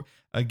James over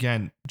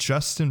again.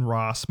 Justin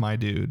Ross, my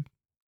dude.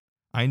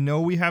 I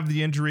know we have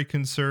the injury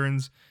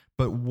concerns,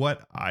 but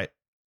what I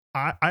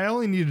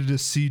only needed to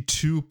see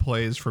 2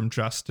 plays from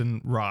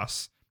Justin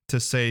Ross to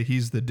say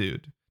he's the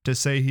dude, to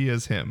say he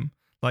is him.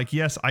 Like,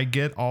 yes, I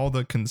get all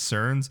the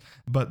concerns,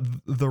 but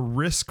the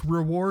risk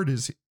reward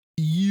is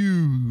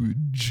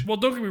huge. Well,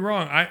 don't get me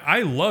wrong.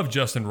 I love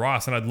Justin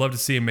Ross, and I'd love to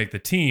see him make the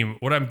team.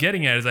 What I'm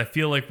getting at is I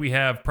feel like we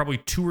have probably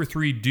 2 or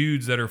 3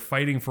 dudes that are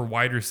fighting for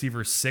wide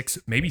receiver 6,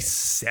 maybe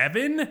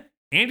 7.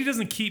 Andy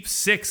doesn't keep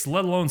 6,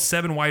 let alone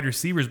 7 wide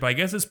receivers, but I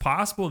guess it's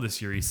possible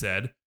this year, he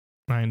said.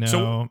 I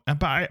know.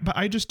 But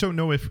I just don't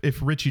know if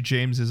Richie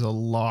James is a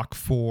lock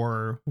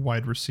for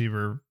wide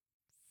receiver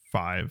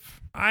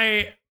 5.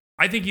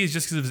 I think he's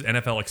just because of his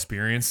NFL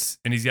experience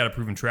and he's got a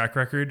proven track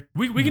record.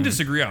 We can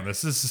disagree on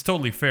this. This is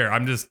totally fair.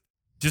 I'm just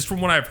from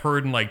what I've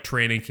heard in like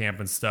training camp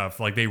and stuff,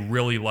 like they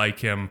really like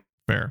him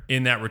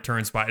in that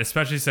return spot,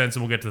 especially since,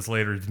 and we'll get to this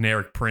later,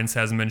 Deneric Prince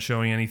hasn't been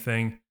showing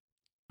anything.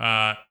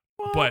 But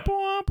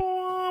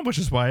which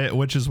is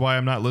why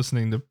I'm not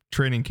listening to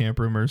training camp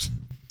rumors.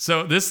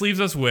 So this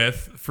leaves us with,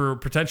 for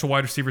potential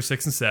wide receiver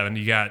 6 and 7,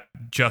 you got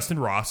Justin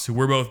Ross, who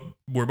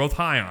we're both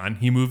high on.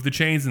 He moved the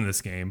chains in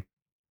this game.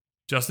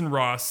 Justin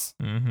Ross,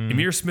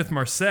 Emir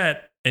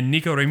Smith-Marset, and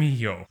Nico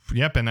Remigio.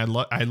 Yep, and I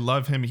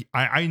love him.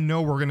 I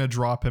know we're going to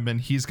drop him, and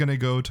he's going to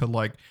go to,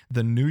 like,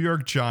 the New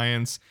York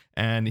Giants,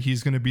 and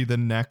he's going to be the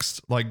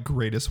next, like,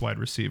 greatest wide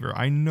receiver.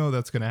 I know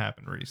that's going to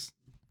happen, Rhys.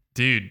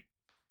 Dude,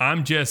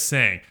 I'm just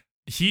saying.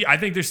 I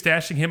think they're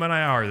stashing him on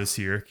IR this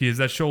year. He has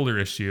that shoulder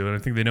issue, and I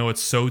think they know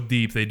it's so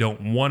deep they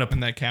don't want to...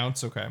 And that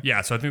counts? Okay.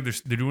 Yeah, so I think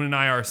they're doing an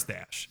IR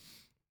stash.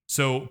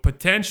 So,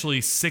 potentially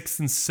 6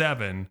 and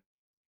 7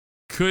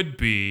 could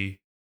be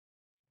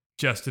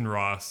Justin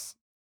Ross,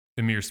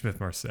 Emir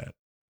Smith-Marset.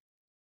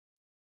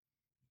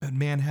 But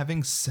man,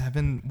 having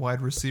 7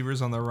 wide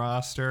receivers on the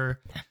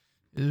roster,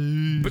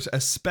 but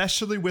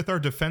especially with our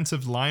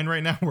defensive line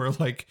right now, where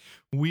like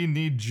we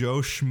need Joe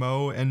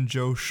Schmo and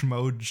Joe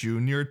Schmo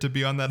Jr. to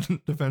be on that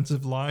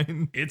defensive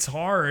line. It's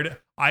hard.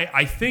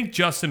 I think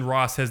Justin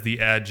Ross has the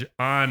edge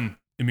on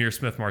Emir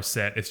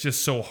Smith-Marset. It's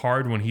just so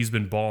hard when he's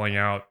been balling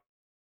out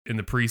in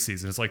the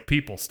preseason. It's like,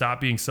 people,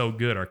 stop being so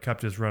good. Our cup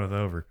just runneth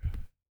over.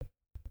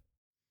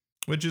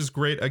 Which is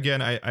great.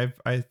 Again,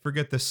 I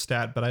forget the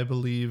stat, but I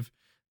believe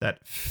that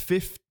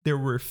there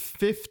were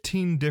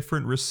 15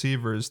 different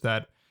receivers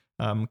that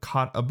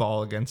caught a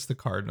ball against the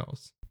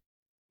Cardinals.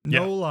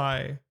 No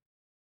lie.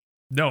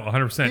 No,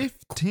 100%.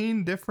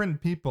 15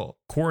 different people.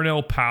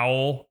 Cornell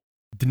Powell,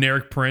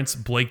 Deneric Prince,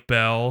 Blake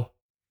Bell,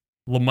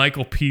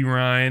 LaMichael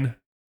Perine,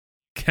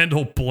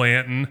 Kendall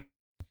Blanton.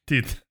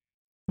 Dude.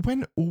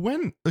 When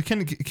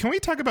can we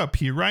talk about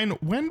Perine?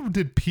 When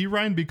did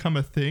Perine become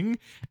a thing,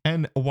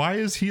 and why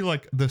is he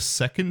like the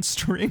second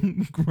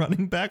string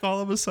running back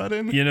all of a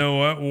sudden? You know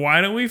what?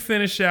 Why don't we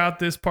finish out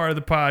this part of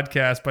the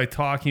podcast by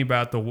talking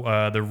about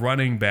the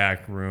running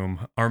back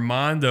room?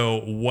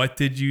 Armando, what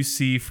did you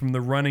see from the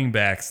running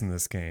backs in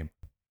this game?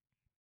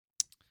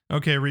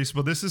 Okay, Rhys.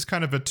 Well, this is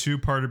kind of a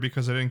two-parter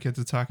because I didn't get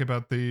to talk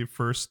about the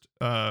first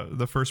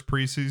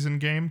preseason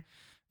game.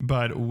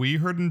 But we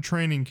heard in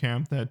training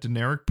camp that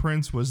Deneric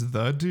Prince was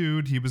the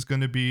dude. He was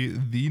going to be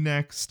the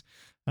next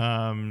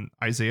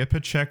Isaiah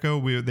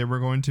Pacheco. They were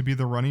going to be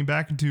the running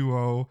back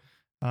duo.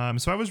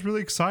 So I was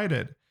really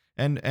excited.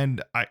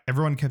 And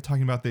everyone kept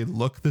talking about they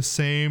look the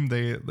same.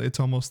 It's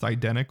almost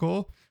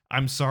identical.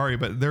 I'm sorry,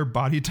 but their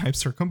body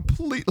types are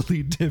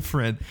completely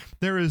different.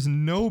 There is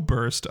no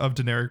burst of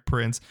Deneric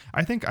Prince.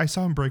 I think I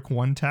saw him break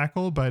one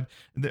tackle, but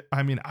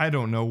I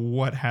don't know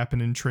what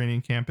happened in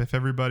training camp. If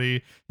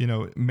everybody,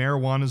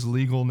 marijuana is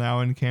legal now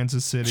in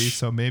Kansas City,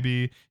 so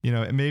maybe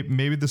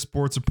the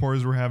sports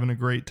reporters were having a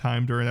great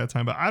time during that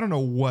time, but I don't know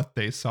what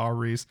they saw,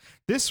 Rhys.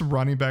 This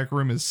running back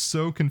room is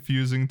so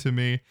confusing to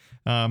me.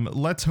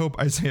 Let's hope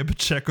Isaiah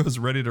Pacheco is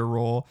ready to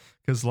roll,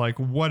 because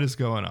what is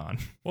going on?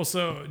 Well,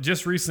 so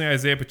just recently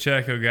Isaiah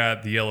Pacheco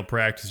got the yellow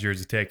practice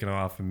jersey taken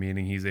off,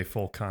 meaning he's a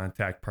full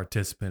contact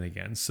participant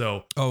again.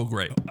 So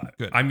great.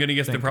 Good. I'm going to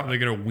guess they're probably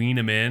going to wean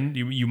him in.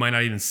 You might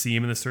not even see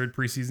him in the third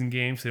preseason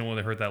game, so they don't want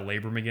to hurt that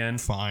labrum again.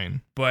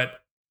 Fine.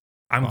 But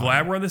I'm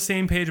glad we're on the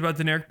same page about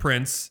Deneric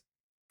Prince,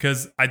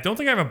 because I don't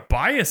think I have a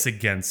bias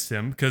against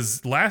him,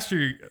 because last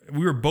year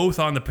we were both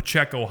on the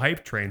Pacheco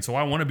hype train. So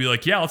I want to be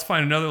like, yeah, let's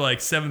find another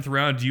 7th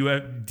round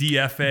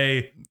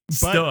DFA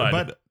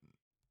stud.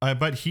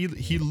 But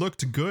he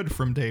looked good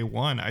from day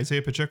one.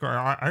 Isaiah Pacheco,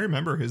 I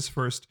remember his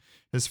first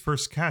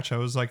catch. I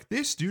was like,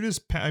 this dude is,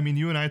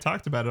 you and I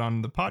talked about it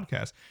on the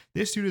podcast.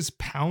 This dude is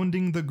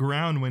pounding the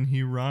ground when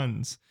he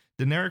runs.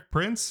 Deneric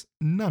Prince,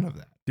 none of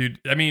that.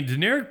 Dude,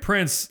 Deneric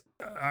Prince,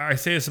 I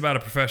say this about a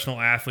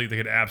professional athlete that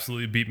could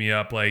absolutely beat me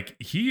up. I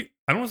don't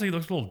want to say he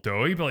looks a little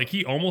doughy, but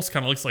he almost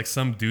kind of looks like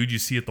some dude you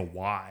see at the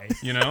Y,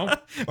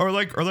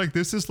 or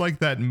this is like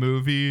that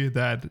movie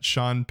that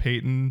Sean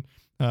Payton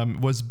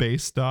was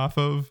based off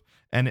of,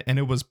 and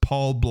it was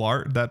Paul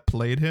Blart that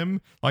played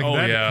him.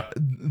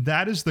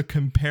 That is the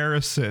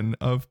comparison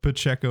of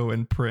Pacheco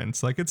and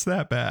Prince. It's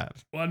that bad.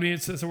 Well,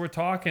 so we're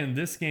talking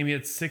this game. He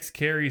had 6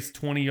 carries,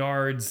 20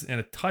 yards, and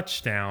a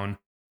touchdown.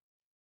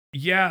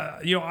 Yeah,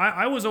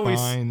 I was always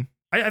fine.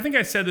 I think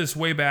I said this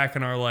way back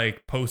in our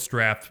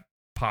post-draft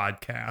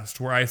podcast,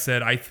 where I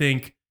said I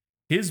think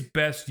his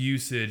best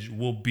usage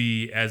will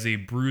be as a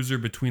bruiser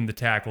between the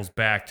tackles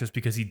back, just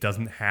because he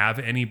doesn't have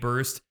any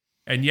burst.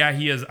 And yeah,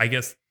 he has, I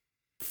guess,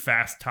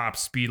 fast top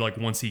speed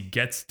once he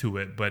gets to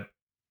it. But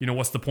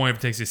what's the point if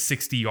it takes you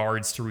 60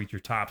 yards to reach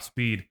your top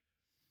speed?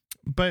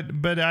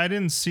 But I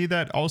didn't see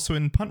that also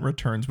in punt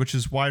returns, which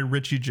is why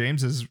Richie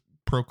James is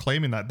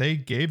proclaiming that they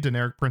gave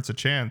Deneric Prince a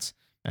chance.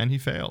 And he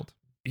failed.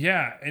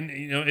 Yeah, and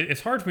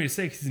it's hard for me to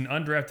say because he's an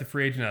undrafted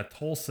free agent at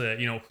Tulsa.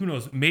 Who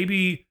knows?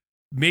 Maybe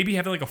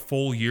having a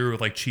full year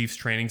with Chiefs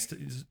training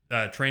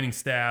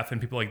staff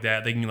and people like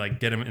that, they can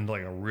get him into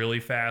a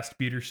really fast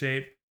beater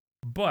shape.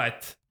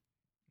 But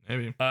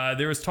maybe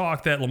there was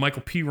talk that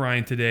LaMichael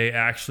Perine today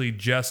actually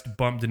just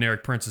bumped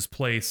Deneric Prince's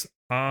place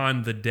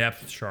on the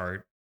depth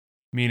chart,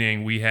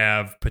 meaning we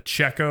have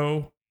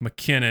Pacheco,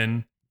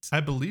 McKinnon, I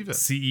believe it,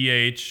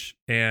 CEH,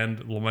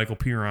 and LaMichael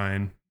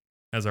Perine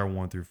as our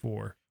 1 through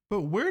 4.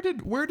 But where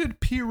did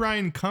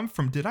Perine come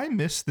from? Did I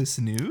miss this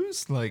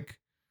news?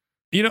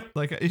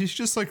 He's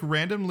just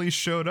randomly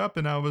showed up,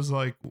 and I was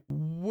like,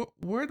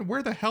 where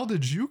the hell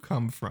did you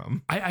come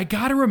from? I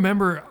gotta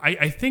remember,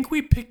 I think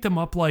we picked him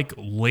up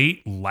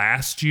late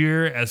last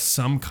year as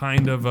some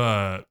kind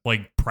of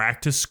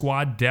practice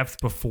squad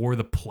depth before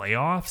the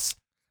playoffs.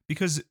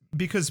 Because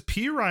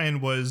Perine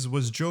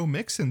was Joe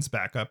Mixon's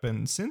backup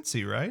in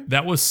Cincy, right?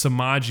 That was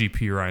Samaje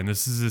Perine.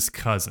 This is his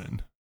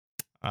cousin.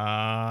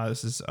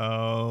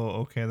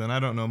 Okay, then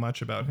I don't know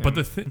much about him. But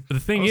the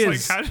thing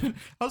is, how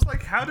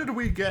did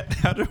we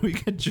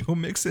get Joe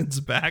Mixon's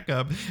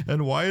backup,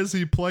 and why is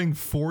he playing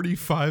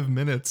 45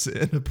 minutes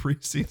in a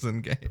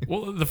preseason game?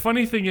 Well, the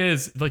funny thing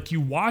is,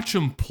 you watch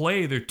them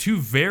play, they're two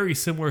very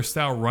similar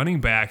style running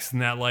backs, in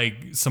that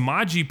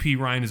Samaje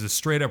Perine is a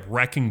straight up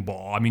wrecking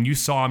ball. You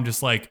saw him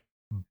just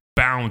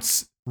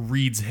bounce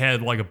Reed's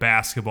head like a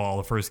basketball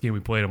the first game we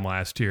played him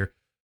last year.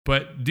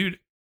 But dude,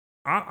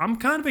 I'm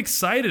kind of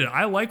excited.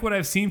 I like what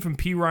I've seen from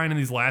Perine in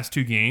these last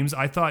 2 games.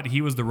 I thought he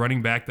was the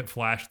running back that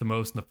flashed the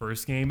most in the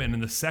first game. And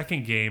in the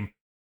second game,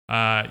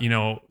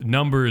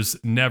 Numbers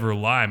never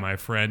lie, my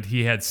friend.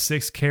 He had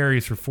 6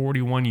 carries for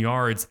 41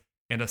 yards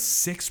and a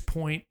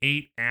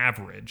 6.8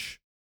 average.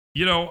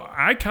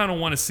 I kind of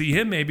want to see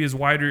him maybe as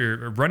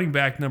running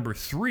back number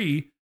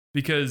 3,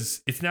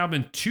 because it's now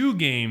been 2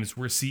 games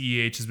where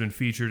CEH has been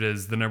featured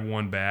as the number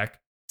 1 back.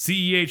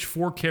 CEH,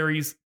 4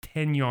 carries,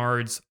 10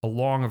 yards, a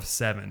long of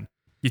 7.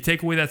 You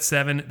take away that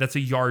 7, that's a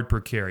yard per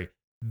carry.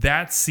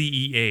 That's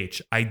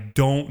CEH. I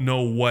don't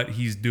know what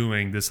he's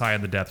doing this high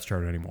on the depth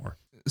chart anymore.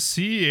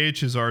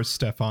 CEH is our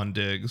Stephon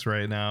Diggs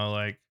right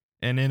now,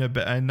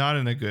 and not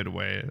in a good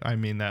way. I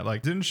mean that,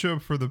 didn't show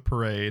up for the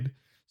parade.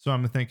 So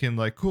I'm thinking,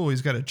 cool,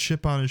 he's got a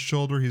chip on his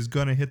shoulder. He's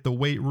going to hit the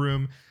weight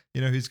room.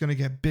 He's going to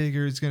get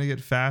bigger. He's going to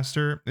get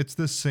faster. It's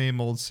the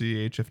same old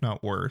CH, if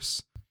not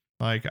worse.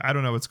 I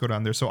don't know what's going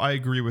on there. So I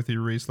agree with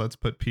you, Rhys. Let's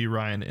put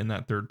Perine in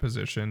that 3rd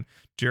position.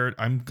 Jared,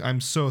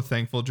 I'm so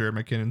thankful Jared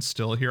McKinnon's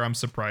still here. I'm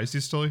surprised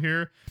he's still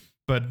here.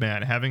 But,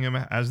 man, having him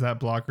as that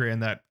blocker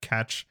and that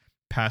catch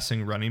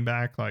passing running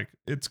back,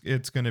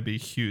 it's going to be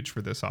huge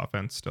for this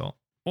offense still.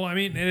 Well, I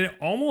mean, it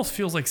almost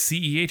feels like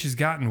CEH has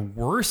gotten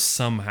worse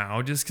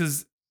somehow, just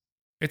because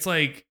it's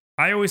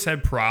I always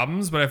had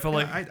problems, but I felt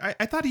I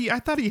thought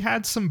he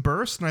had some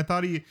burst, and I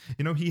thought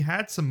he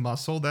had some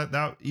muscle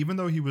that even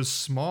though he was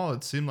small,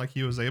 it seemed like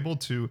he was able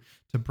to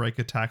break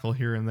a tackle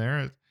here and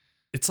there.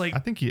 It's I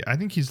think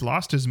he's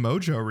lost his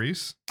mojo,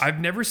 Rhys. I've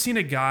never seen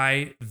a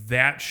guy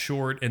that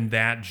short and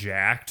that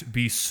jacked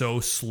be so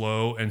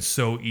slow and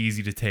so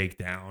easy to take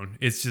down.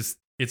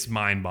 It's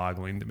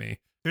mind-boggling to me.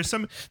 This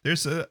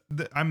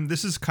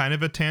is kind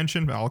of a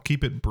tangent, but I'll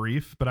keep it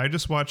brief. But I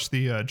just watched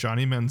the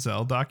Johnny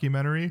Manziel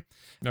documentary,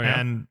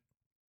 and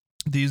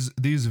these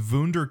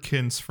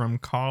wunderkinds from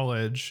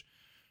college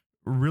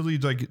really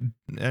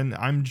and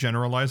I'm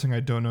generalizing. I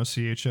don't know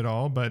CH at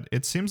all, but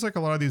it seems like a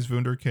lot of these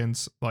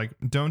wunderkinds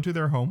don't do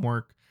their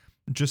homework,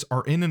 just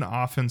are in an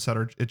offense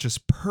it's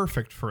just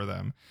perfect for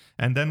them,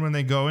 and then when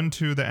they go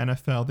into the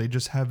NFL, they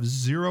just have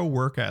zero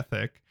work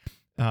ethic,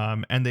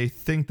 and they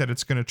think that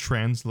it's going to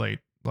translate.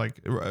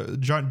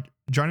 Johnny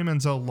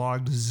Manziel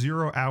logged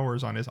 0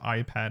 hours on his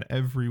iPad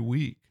every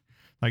week.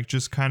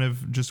 Just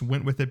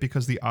went with it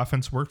because the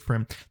offense worked for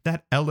him.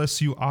 That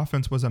LSU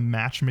offense was a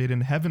match made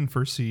in heaven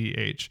for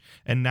CEH.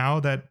 And now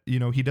that,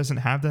 he doesn't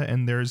have that,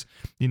 and there's,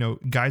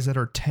 guys that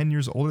are 10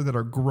 years older that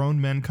are grown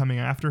men coming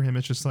after him,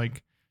 it's just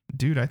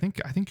dude, I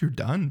think you're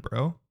done,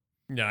 bro.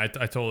 Yeah, I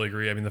totally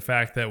agree. I mean, the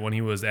fact that when he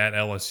was at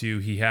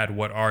LSU, he had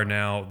what are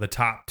now the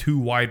top 2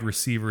 wide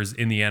receivers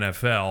in the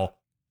NFL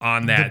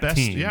on that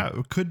team. Yeah,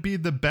 it could be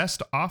the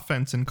best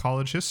offense in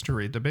college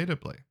history,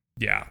 debatably.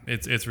 Yeah,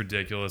 it's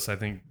ridiculous. I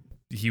think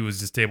he was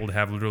just able to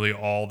have literally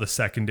all the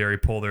secondary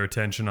pull their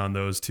attention on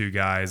those 2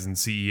 guys, and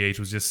CEH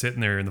was just sitting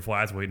there in the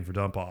flats waiting for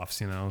dump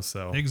offs,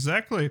 so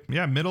exactly.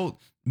 Yeah, middle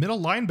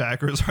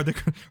linebackers, are they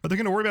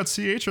going to worry about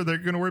CH, or are they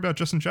going to worry about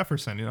Justin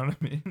Jefferson? You know what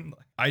I mean?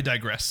 I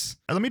digress.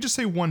 Let me just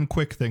say one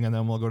quick thing, and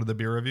then we'll go to the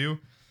beer review.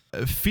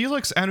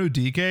 Felix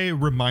Anudike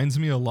reminds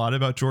me a lot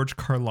about George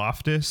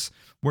Karlaftis,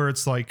 where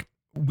it's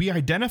we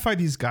identify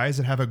these guys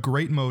that have a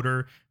great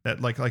motor, that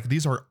like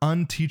these are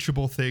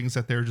unteachable things,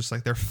 that they're just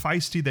they're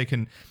feisty. They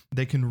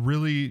can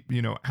really,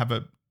 have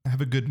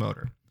a good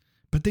motor,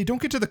 but they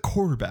don't get to the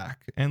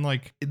quarterback, and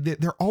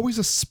they're always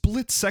a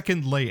split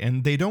second late,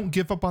 and they don't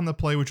give up on the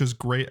play, which is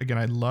great. Again,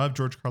 I love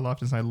George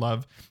Karlaftis, and I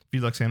love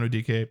Felix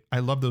Anudike. I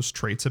love those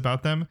traits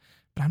about them.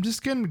 But I'm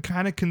just getting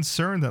kind of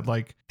concerned that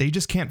they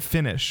just can't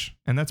finish,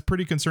 and that's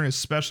pretty concerning,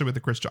 especially with the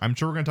Chris. I'm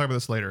sure we're going to talk about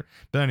this later,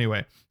 but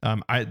anyway,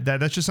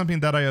 that's just something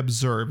that I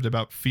observed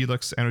about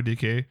Felix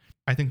Anudike.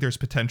 I think there's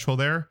potential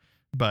there,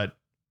 but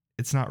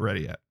it's not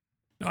ready yet.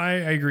 I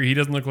agree. He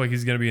doesn't look like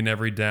he's going to be an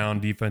every down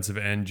defensive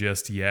end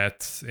just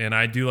yet, and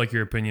I do like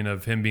your opinion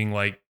of him being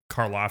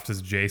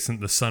Karlaftis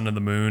adjacent, the son of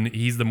the moon.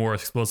 He's the more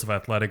explosive,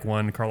 athletic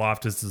one.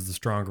 Karlaftis is the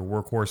stronger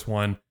workhorse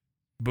one.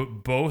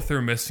 But both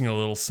are missing a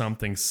little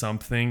something.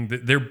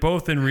 They're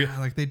both in real...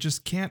 they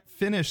just can't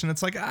finish, and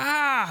it's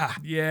Yeah,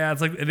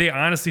 it's they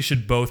honestly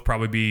should both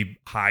probably be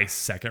high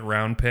 2nd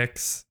round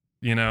picks,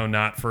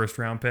 not 1st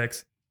round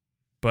picks.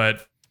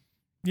 But,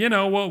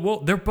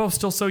 they're both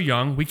still so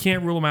young. We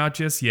can't rule them out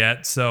just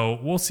yet, so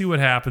we'll see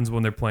what happens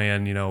when they're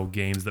playing,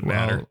 games that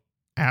matter.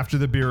 After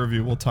the beer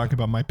review, we'll talk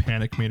about my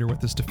panic meter with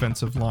this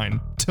defensive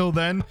line. Till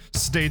then,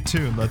 stay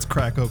tuned. Let's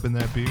crack open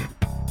that beer.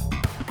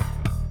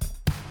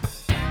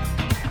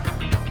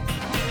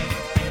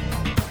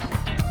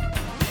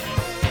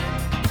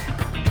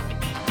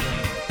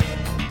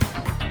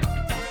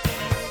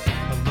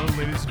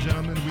 Ladies and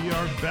gentlemen, we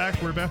are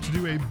back. We're about to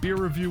do a beer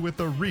review with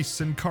the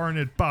Rhys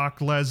Incarnate Bach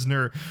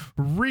Lesnar.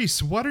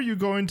 Rhys, what are you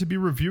going to be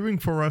reviewing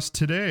for us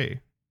today?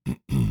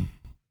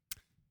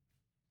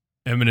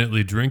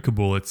 Eminently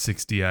drinkable at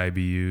 60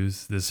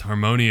 IBUs, this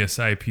harmonious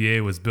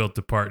IPA was built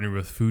to partner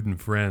with Food and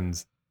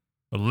Friends,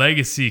 a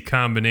legacy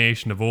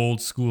combination of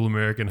old school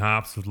American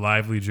hops with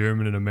lively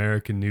German and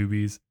American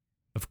newbies.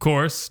 Of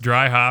course,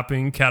 dry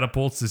hopping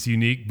catapults this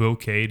unique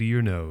bouquet to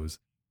your nose.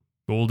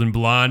 Golden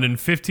blonde and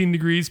 15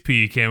 degrees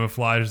P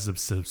camouflages a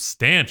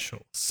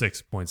substantial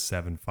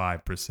 6.75%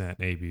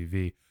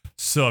 ABV.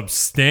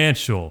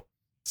 substantial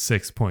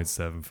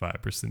 6.75%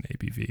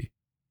 ABV.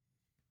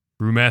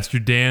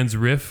 Brewmaster Dan's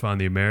riff on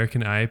the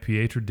American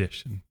IPA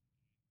tradition.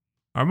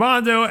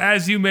 Armando,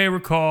 as you may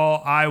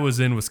recall, I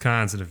was in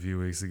Wisconsin a few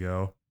weeks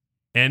ago.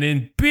 And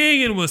in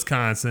being in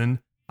Wisconsin,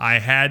 I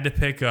had to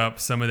pick up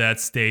some of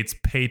that state's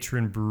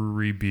patron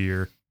brewery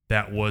beer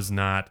that was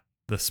not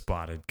the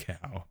Spotted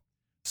Cow.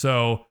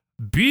 So,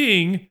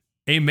 being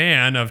a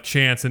man of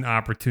chance and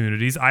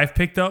opportunities, I've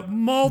picked up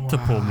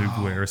multiple New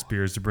Glarus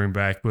beers to bring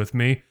back with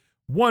me.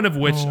 One of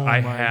which I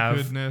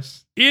have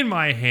in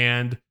my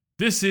hand.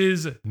 This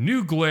is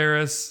New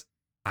Glarus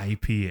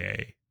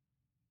IPA.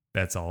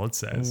 That's all it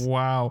says.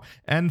 Wow.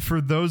 And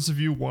for those of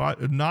you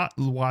not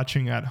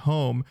watching at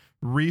home,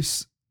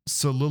 Rhys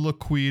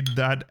soliloquied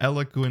that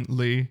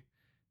eloquently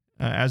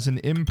as an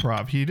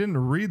improv. He didn't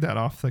read that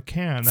off the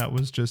can. That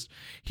was just,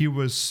 he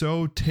was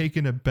so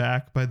taken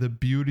aback by the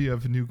beauty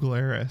of New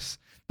Glarus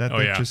that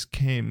just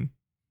came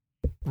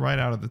right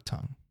out of the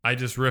tongue. I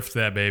just riffed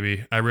that,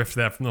 baby. I riffed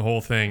that from the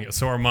whole thing.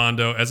 So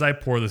Armando, as I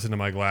pour this into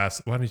my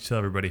glass, why don't you tell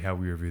everybody how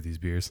we review these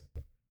beers?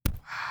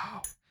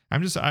 Wow.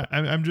 I'm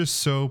just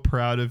so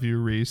proud of you,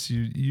 Rhys.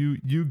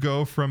 You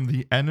go from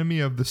the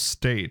enemy of the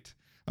state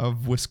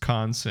of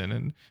Wisconsin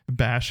and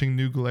bashing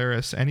New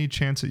Glarus any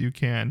chance that you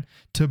can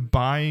to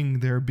buying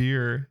their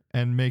beer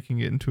and making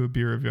it into a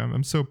beer review.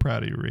 I'm so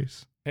proud of you,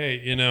 Rhys.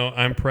 Hey,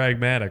 I'm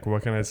pragmatic.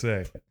 What can I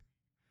say?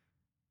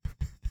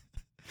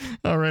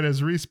 All right,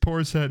 as Rhys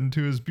pours that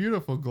into his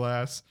beautiful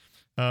glass,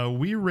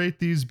 we rate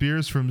these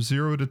beers from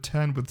 0 to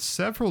 10 with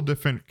several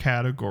different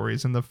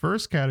categories. And the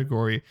first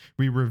category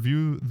we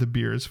review the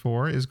beers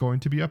for is going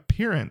to be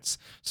appearance.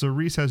 So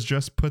Rhys has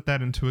just put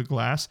that into a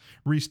glass.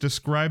 Rhys,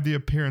 describe the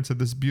appearance of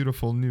this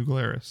beautiful New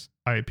Glarus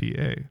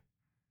IPA.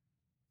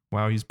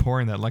 Wow, he's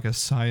pouring that like a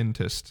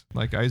scientist,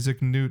 like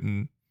Isaac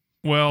Newton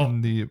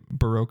in the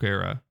Baroque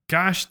era.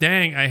 Gosh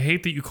dang, I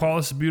hate that you call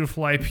this a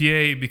beautiful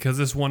IPA because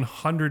this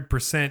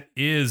 100%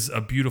 is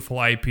a beautiful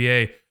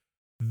IPA.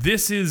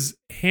 This is,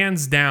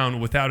 hands down,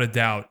 without a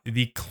doubt,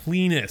 the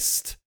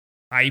cleanest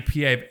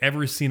IPA I've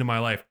ever seen in my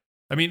life.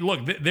 I mean, look,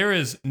 there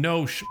is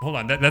no... hold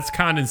on, that's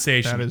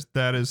condensation.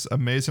 That is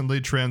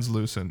amazingly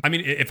translucent. I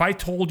mean, if I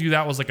told you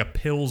that was like a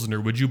Pilsner,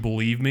 would you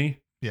believe me?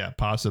 Yeah,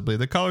 possibly.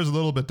 The color's a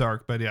little bit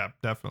dark, but yeah,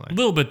 definitely. A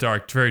little bit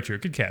dark, very true.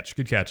 Good catch.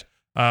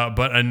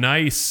 But a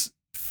nice...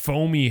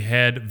 foamy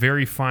head,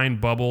 very fine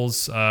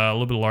bubbles, a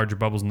little bit larger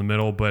bubbles in the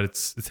middle, but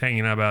it's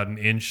hanging out about an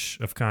inch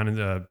of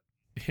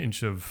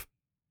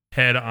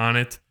head on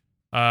it.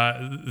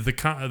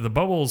 The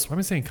bubbles. Why am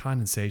I saying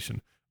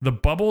condensation? The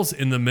bubbles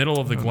in the middle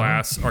of the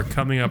glass are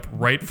coming up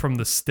right from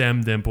the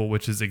stem dimple,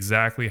 which is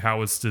exactly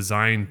how it's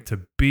designed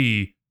to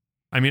be.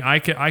 I mean, I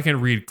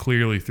can read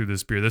clearly through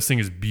this beer. This thing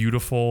is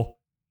beautiful.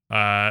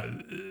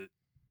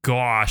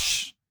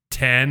 Gosh,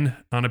 10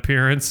 on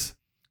appearance.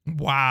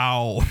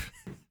 Wow.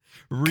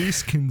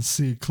 Rhys can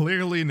see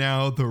clearly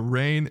now. The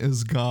rain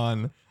is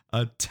gone.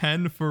 A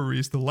 10 for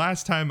Rhys. The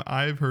last time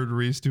I've heard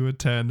Rhys do a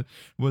 10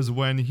 was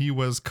when he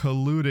was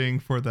colluding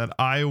for that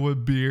Iowa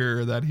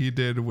beer that he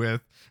did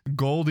with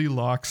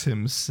Goldilocks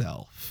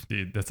himself.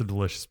 Dude, that's a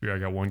delicious beer. I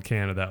got one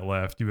can of that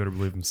left. You better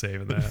believe I'm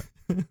saving that.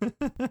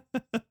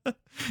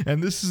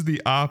 And this is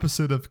the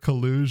opposite of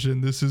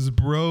collusion. This is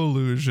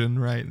brolusion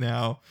right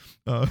now.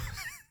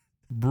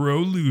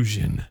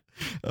 Brolusion.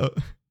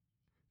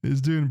 He's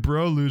doing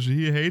brolusion.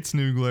 He hates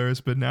New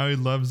Glarus, but now he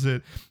loves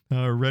it.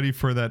 Ready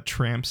for that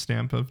tramp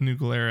stamp of New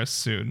Glarus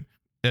soon.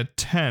 A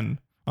 10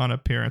 on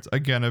appearance.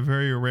 Again, a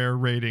very rare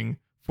rating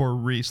for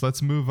Rhys.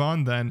 Let's move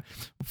on then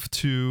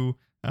to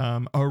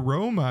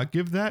aroma.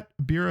 Give that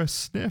beer a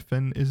sniff,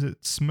 and is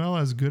it smell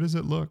as good as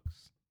it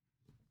looks?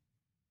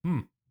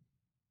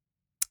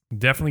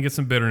 Definitely get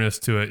some bitterness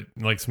to it,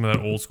 like some of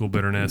that old school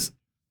bitterness.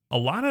 A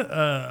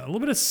little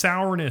bit of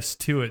sourness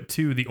to it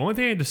too. The only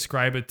thing I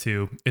describe it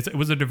to, it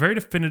was a very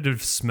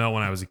definitive smell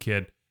when I was a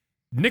kid.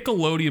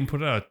 Nickelodeon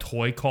put out a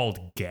toy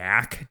called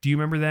Gak. Do you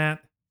remember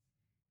that?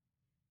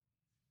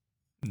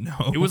 No.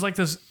 It was like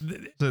this.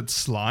 Is it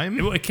slime?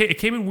 It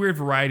came in weird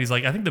varieties.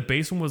 Like I think the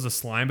base one was a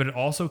slime, but it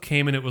also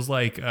came in. It was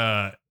like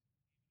a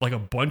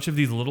bunch of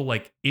these little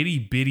like itty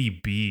bitty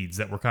beads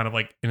that were kind of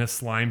like in a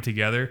slime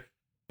together.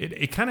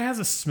 It kind of has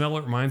a smell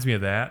that reminds me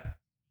of that.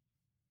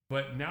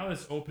 But now that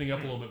it's opening up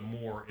a little bit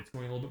more, it's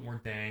going a little bit more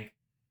dank,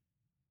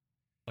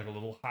 like a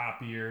little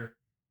hoppier.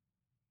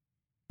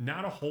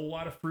 Not a whole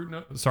lot of fruit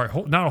notes.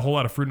 Not a whole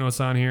lot of fruit notes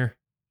on here.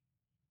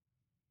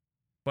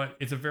 But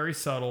it's a very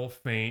subtle,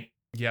 faint.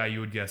 Yeah, you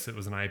would guess it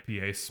was an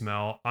IPA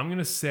smell. I'm going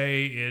to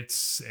say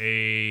it's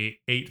a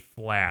 8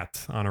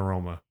 flat on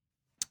aroma.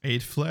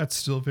 8 flat,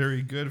 still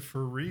very good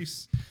for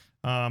Rhys.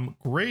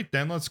 Great,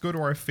 then let's go to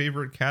our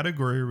favorite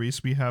category,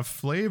 Rhys. We have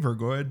flavor.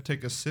 Go ahead and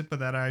take a sip of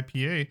that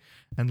IPA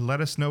and let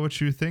us know what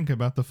you think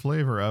about the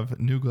flavor of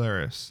New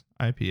Glarus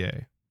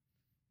IPA.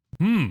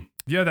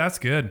 Yeah, that's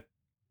good.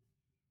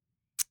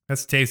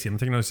 That's tasty. I'm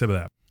taking another sip of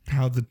that.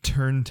 How the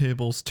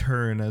turntables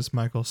turn, as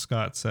Michael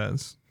Scott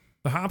says.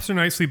 The hops are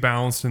nicely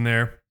balanced in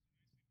there.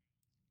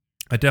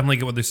 I definitely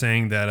get what they're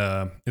saying,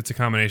 that it's a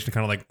combination of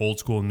kind of like old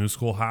school and new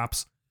school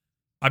hops.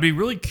 I'd be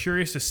really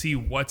curious to see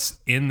what's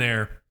in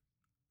there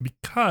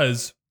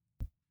because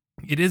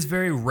it is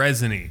very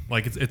resiny.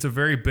 Like it's a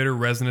very bitter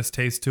resinous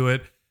taste to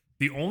it.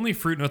 The only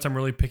fruit notes I'm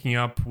really picking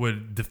up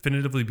would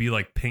definitively be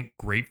like pink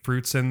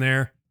grapefruits in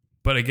there.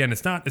 But again,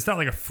 it's not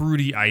like a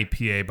fruity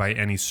IPA by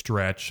any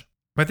stretch.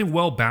 But I think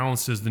well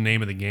balanced is the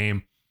name of the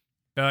game.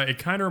 It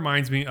kind of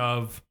reminds me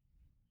of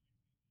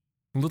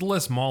a little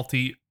less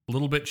malty, a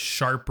little bit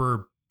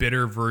sharper,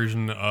 bitter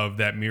version of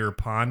that Mirror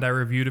Pond I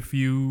reviewed a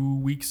few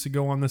weeks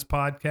ago on this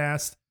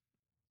podcast.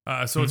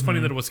 So it's funny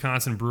that a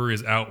Wisconsin brewery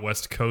is out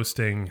west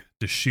coasting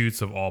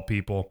Deschutes of all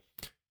people.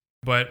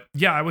 But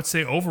yeah, I would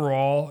say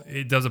overall,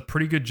 it does a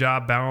pretty good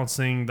job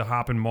balancing the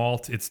hop and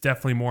malt. It's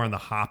definitely more on the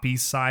hoppy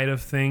side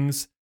of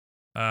things,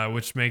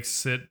 which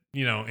makes it,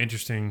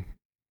 interesting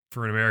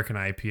for an American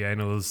IPA. I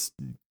know those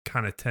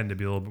kind of tend to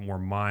be a little bit more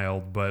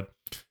mild, but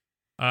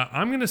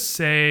I'm going to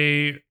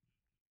say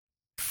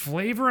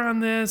flavor on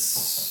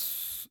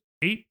this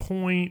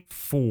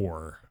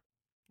 8.4.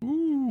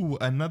 Ooh,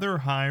 another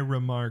high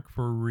remark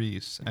for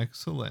Rhys.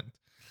 Excellent.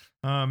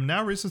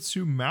 Now, Rhys, let's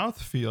do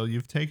mouthfeel.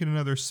 You've taken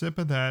another sip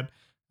of that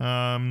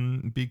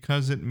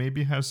because it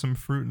maybe has some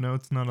fruit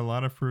notes, not a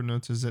lot of fruit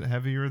notes. Is it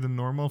heavier than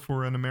normal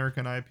for an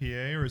American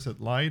IPA, or is it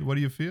light? What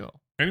do you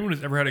feel? Anyone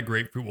who's ever had a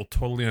grapefruit will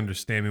totally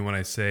understand me when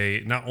I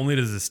say not only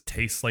does this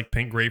taste like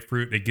pink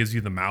grapefruit, it gives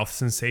you the mouth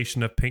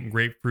sensation of pink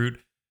grapefruit.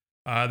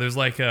 There's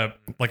like a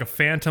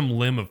phantom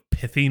limb of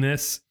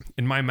pithiness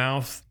in my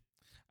mouth.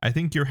 I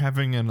think you're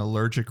having an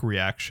allergic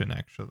reaction,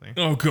 actually.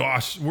 Oh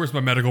gosh, where's my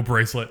medical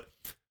bracelet?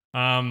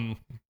 No,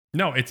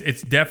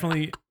 it's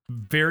definitely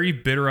very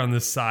bitter on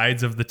the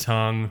sides of the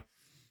tongue.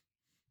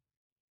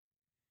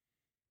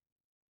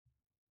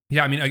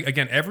 Yeah, I mean,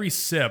 again, every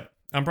sip,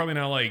 I'm probably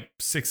now like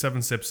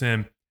 6-7 sips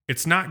in.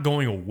 It's not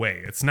going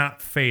away. It's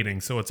not fading.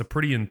 So it's a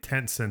pretty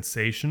intense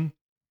sensation.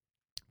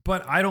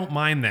 But I don't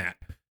mind that.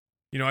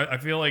 I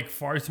feel like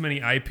far too many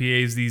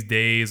IPAs these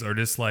days are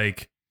just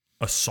like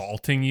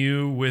assaulting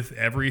you with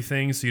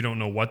everything, so you don't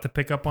know what to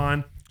pick up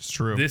on. It's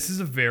true. This is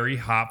a very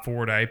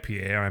hop-forward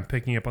IPA. I'm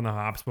picking up on the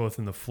hops both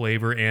in the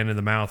flavor and in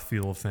the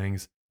mouthfeel of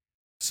things.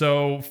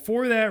 So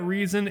for that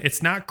reason,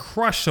 it's not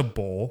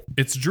crushable.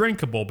 It's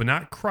drinkable, but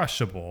not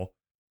crushable.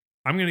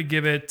 I'm going to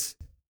give it...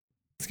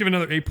 Let's give it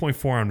another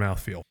 8.4 on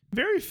mouthfeel.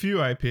 Very few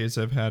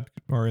IPAs I've had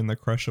are in the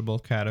crushable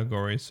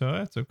category, so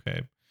that's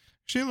okay.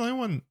 Actually, the only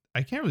one...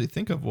 I can't really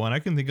think of one. I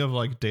can think of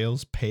like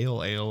Dale's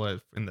Pale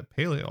Ale in the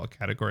Pale Ale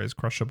category as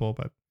crushable,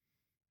 but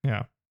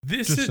yeah,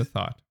 just a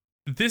thought.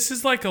 This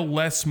is like a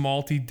less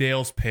malty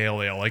Dale's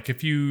Pale Ale. Like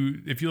if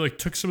you like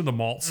took some of the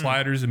malt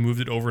sliders and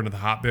moved it over into the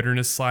hop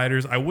bitterness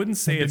sliders, I wouldn't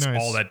say it's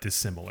nice. All that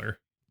dissimilar.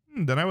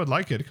 Then I would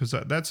like it because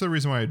that's the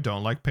reason why I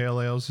don't like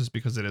pale ales is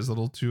because it is a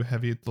little too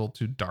heavy, a little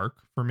too dark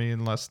for me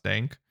and less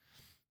dank.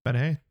 But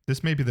hey,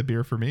 this may be the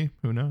beer for me.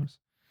 Who knows?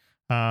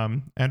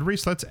 And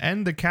Rhys, let's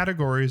end the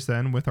categories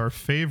then with our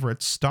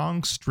favorite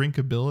Stonks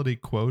drinkability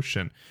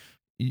quotient.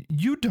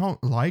 You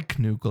don't like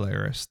New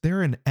Glarus.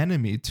 They're an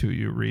enemy to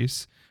you,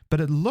 Rhys.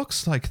 But it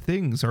looks like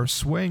things are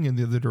swaying in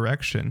the other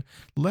direction.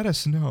 Let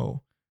us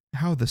know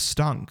how the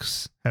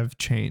Stonks have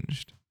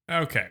changed.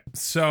 Okay,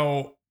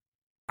 so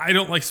I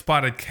don't like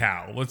Spotted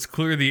Cow. Let's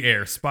clear the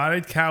air.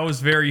 Spotted Cow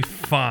is very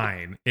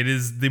fine. It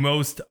is the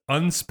most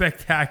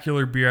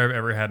unspectacular beer I've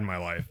ever had in my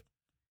life.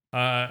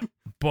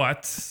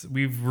 But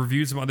we've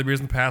reviewed some other beers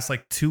in the past,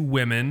 like Two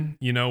Women,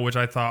 which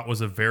I thought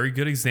was a very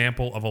good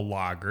example of a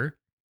lager.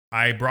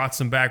 I brought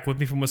some back with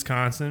me from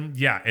Wisconsin.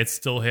 Yeah, it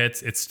still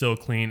hits. It's still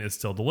clean. It's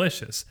still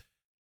delicious.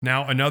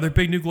 Now, another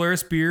big New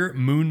Glarus beer,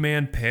 Moon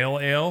Man Pale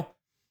Ale,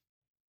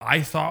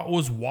 I thought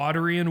was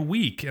watery and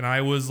weak. And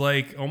I was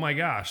like, oh my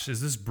gosh,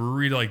 is this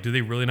brewery, do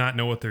they really not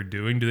know what they're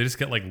doing? Do they just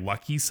get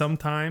lucky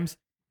sometimes?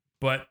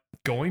 But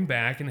going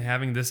back and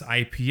having this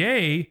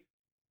IPA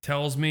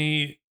tells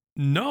me,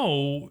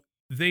 no,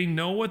 they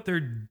know what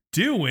they're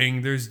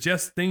doing. There's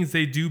just things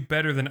they do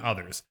better than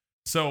others.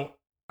 So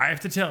I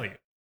have to tell you,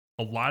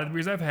 a lot of the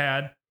beers I've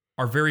had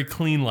are very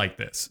clean like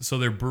this. So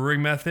their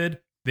brewing method,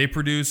 they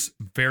produce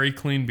very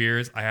clean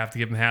beers. I have to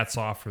give them hats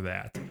off for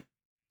that.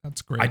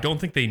 That's great. I don't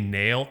think they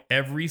nail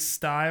every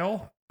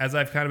style, as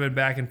I've kind of been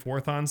back and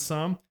forth on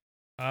some.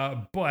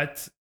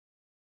 But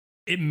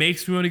it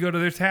makes me want to go to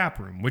their tap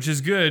room, which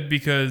is good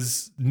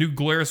because New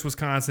Glarus,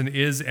 Wisconsin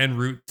is en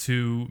route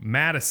to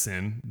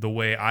Madison the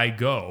way I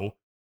go.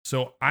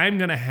 So I'm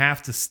going to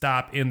have to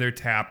stop in their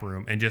tap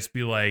room and just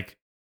be like,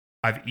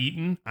 I've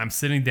eaten, I'm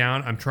sitting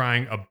down, I'm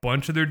trying a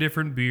bunch of their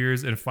different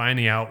beers and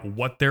finding out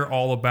what they're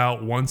all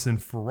about once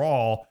and for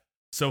all.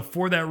 So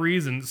for that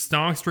reason,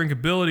 Stonks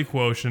drinkability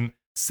quotient,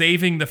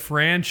 saving the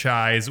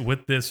franchise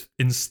with this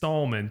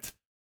installment,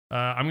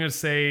 I'm going to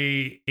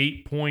say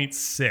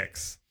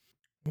 8.6.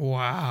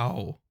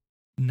 Wow.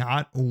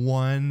 Not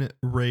one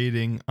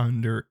rating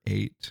under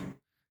 8.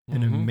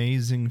 An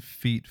amazing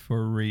feat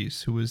for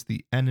Rhys, who is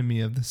the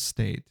enemy of the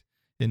state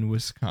in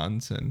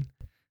Wisconsin.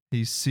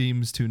 He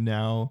seems to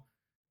now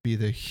be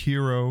the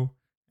hero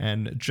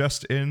and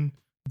just in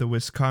The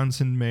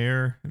Wisconsin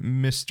mayor,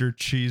 Mr.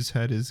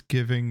 Cheesehead, is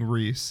giving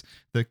Rhys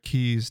the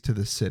keys to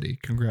the city.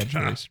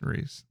 Congratulations,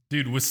 Rhys.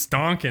 Dude,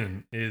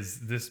 Wisconsin is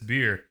this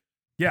beer.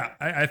 Yeah,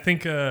 I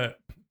think the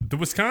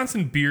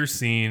Wisconsin beer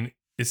scene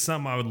is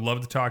something I would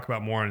love to talk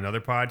about more on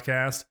another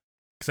podcast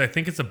because I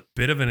think it's a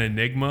bit of an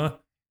enigma,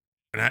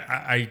 and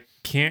I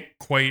can't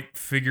quite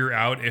figure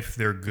out if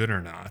they're good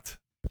or not.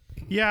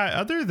 Yeah,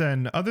 other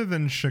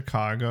than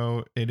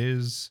Chicago, it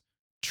is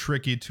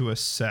tricky to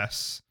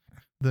assess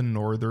the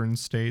northern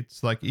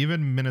states. Like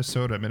even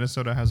Minnesota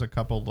has a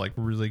couple like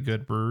really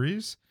good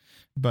breweries,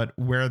 but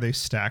where they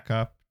stack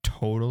up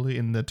totally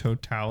in the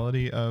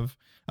totality of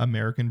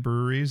American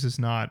breweries is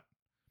not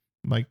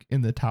like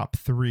in the top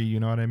 3, you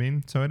know what I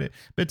mean? So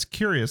it's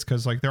curious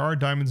because like there are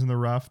diamonds in the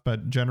rough,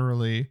 but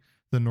generally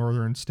the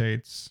northern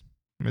states,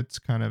 it's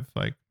kind of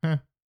like,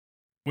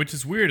 Which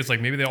is weird. It's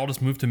like maybe they all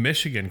just moved to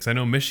Michigan because I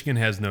know Michigan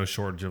has no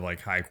shortage of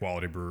like high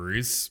quality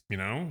breweries, you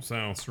know? So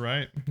that's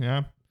right.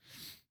 Yeah.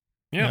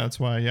 That's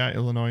why. Yeah.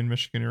 Illinois and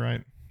Michigan. You're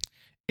right.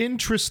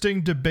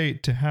 Interesting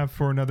debate to have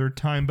for another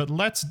time, but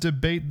let's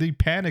debate the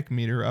panic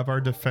meter of our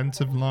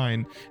defensive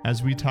line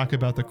as we talk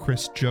about the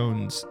Chris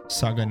Jones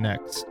saga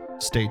next.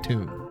 Stay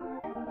tuned.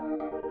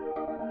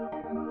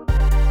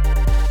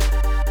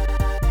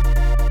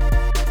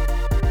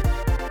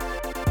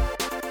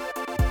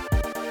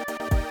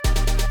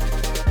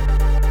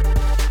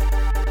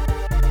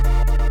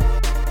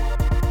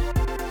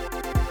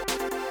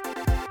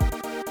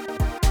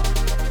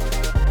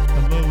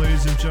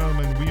 Ladies and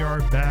gentlemen, we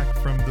are back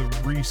from the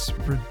Rhys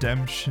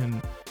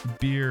Redemption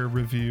beer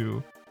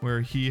review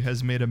where he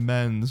has made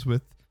amends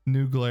with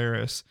New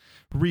Glarus.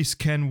 Rhys,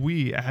 can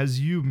we, as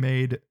you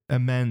made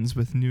amends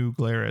with New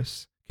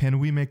Glarus, can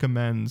we make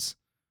amends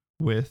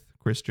with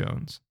Chris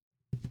Jones?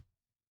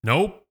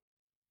 Nope.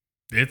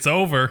 It's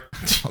over.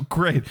 Oh,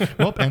 great.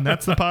 Well, and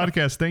that's the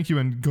podcast. Thank you,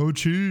 and go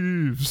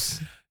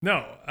Chiefs.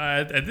 No,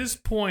 at this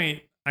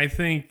point, I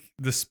think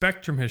the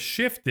spectrum has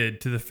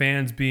shifted to the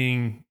fans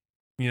being...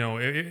 You know,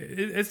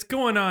 it's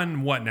going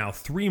on, what now,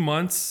 3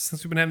 months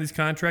since we've been having these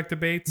contract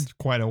debates? It's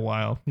quite a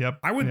while. Yep.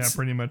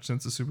 Pretty much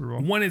since the Super Bowl.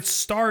 When it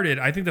started,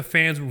 I think the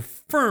fans were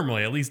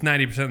firmly, at least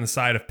 90% on the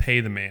side of pay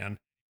the man.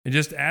 And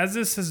just as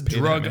this has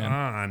drug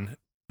on,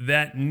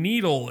 that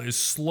needle is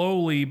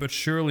slowly but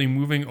surely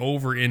moving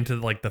over into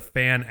like the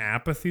fan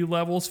apathy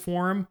levels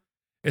for him,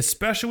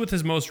 especially with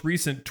his most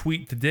recent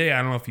tweet today.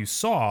 I don't know if you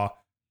saw.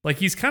 Like,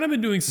 he's kind of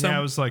been doing some... Yeah,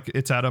 it was like,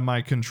 it's out of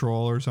my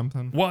control or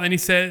something. Well,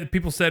 and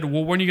people said,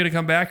 well, when are you going to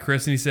come back,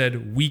 Chris? And he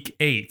said, week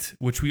 8,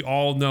 which we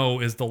all know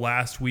is the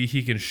last week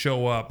he can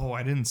show up. Oh,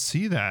 I didn't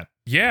see that.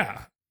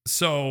 Yeah.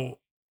 So...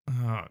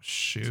 Oh,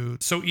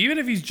 shoot. So even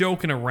if he's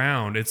joking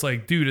around, it's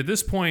like, dude, at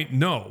this point,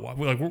 no.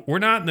 Like, we're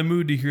not in the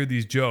mood to hear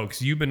these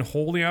jokes. You've been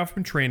holding out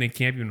from training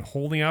camp. You've been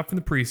holding out from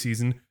the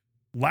preseason.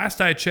 Last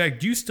I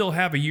checked, you still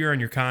have a year on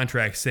your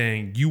contract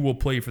saying you will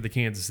play for the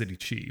Kansas City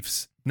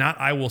Chiefs. Not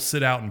I will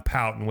sit out and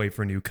pout and wait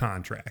for a new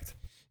contract.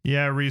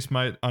 Yeah, Rhys,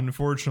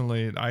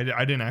 unfortunately, I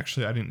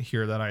didn't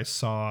hear that. I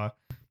saw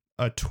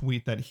a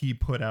tweet that he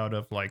put out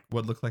of like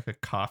what looked like a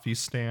coffee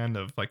stand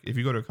of like, if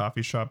you go to a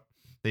coffee shop,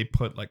 they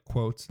put like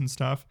quotes and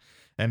stuff.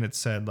 And it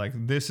said like,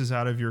 this is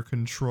out of your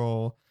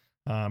control.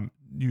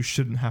 You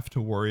shouldn't have to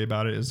worry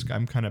about it.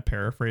 I'm kind of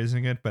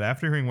paraphrasing it. But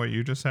after hearing what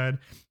you just said,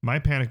 my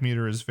panic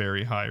meter is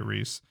very high,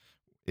 Rhys.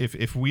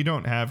 If we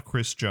don't have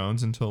Chris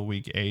Jones until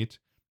week 8,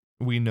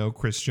 we know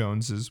Chris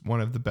Jones is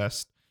one of the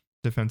best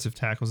defensive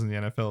tackles in the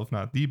NFL, if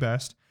not the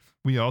best.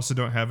 We also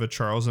don't have a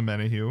Charles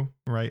Omenihu,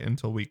 right,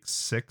 until week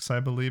 6, I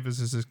believe, is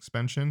his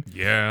suspension.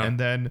 Yeah. And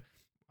then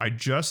I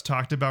just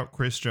talked about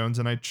Chris Jones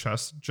and I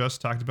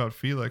just talked about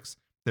Felix.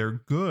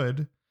 They're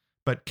good,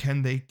 but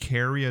can they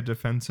carry a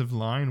defensive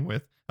line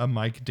with a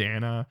Mike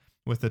Dana,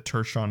 with a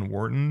Tershawn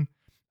Wharton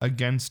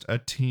against a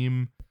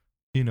team,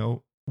 you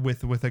know,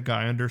 with a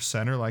guy under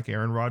center like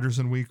Aaron Rodgers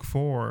in week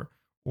 4?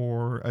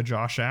 Or a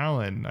Josh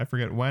Allen, I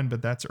forget when,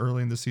 but that's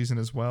early in the season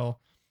as well.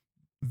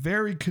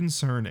 Very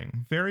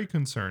concerning, very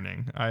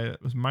concerning.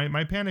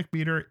 My panic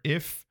meter,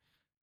 if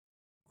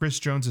Chris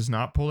Jones is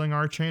not pulling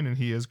our chain and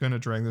he is going to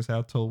drag this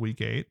out till week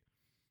 8,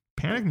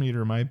 panic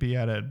meter might be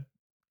at a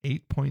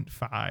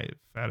 8.5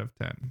 out of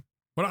 10.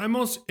 What I'm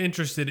most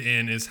interested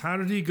in is how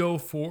did he go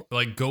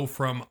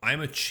from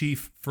I'm a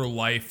Chief for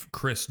life,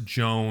 Chris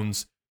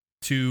Jones,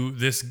 to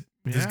this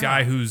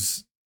guy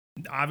who's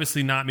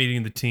obviously not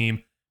meeting the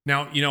team.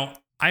 Now, you know,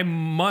 I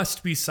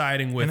must be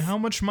siding with... And how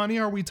much money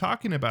are we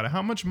talking about?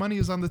 How much money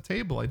is on the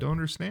table? I don't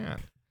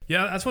understand.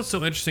 Yeah, that's what's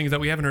so interesting is that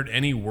we haven't heard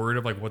any word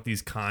of like what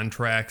these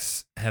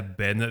contracts have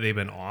been that they've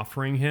been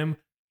offering him.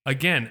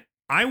 Again,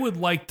 I would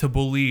like to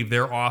believe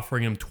they're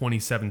offering him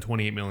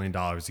 $28 million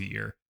a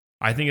year.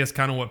 I think that's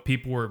kind of what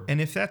people were...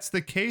 And if that's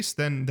the case,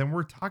 then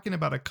we're talking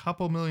about a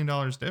couple $1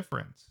 million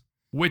difference.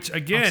 Which,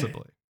 again...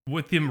 Possibly.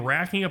 With him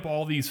racking up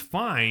all these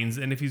fines,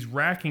 and if he's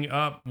racking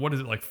up, what is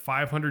it, like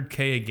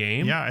 $500K a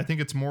game? Yeah, I think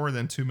it's more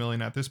than $2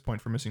 million at this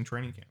point for missing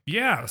training camp.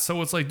 Yeah,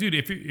 so it's like, dude,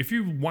 if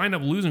you wind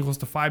up losing close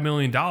to $5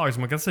 million, I'm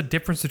like, that's the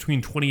difference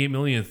between $28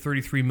 million and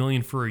 $33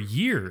 million for a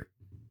year,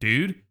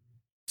 dude.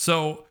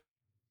 So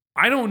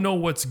I don't know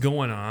what's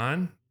going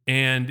on,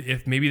 and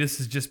if maybe this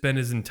has just been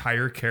his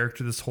entire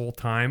character this whole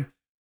time.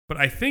 But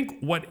I think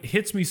what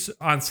hits me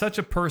on such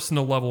a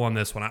personal level on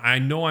this one, I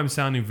know I'm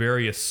sounding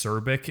very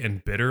acerbic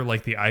and bitter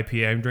like the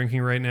IPA I'm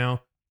drinking right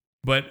now,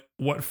 but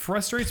what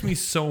frustrates me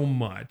so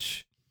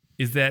much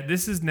is that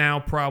this is now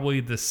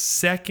probably the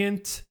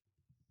second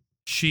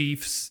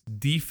Chiefs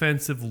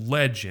defensive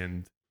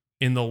legend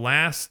in the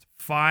last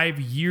 5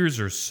 years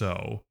or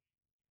so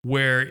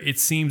where it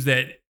seems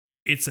that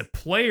it's a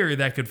player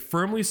that could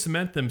firmly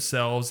cement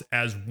themselves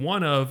as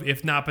one of,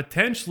 if not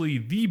potentially,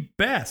 the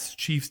best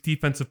Chiefs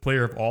defensive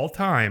player of all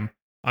time.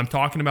 I'm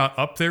talking about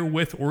up there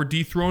with or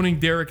dethroning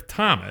Derek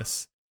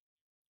Thomas,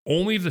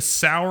 only to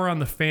sour on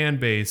the fan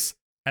base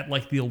at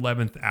like the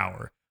 11th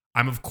hour.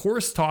 I'm, of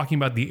course, talking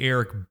about the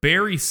Eric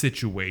Berry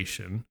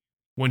situation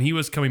when he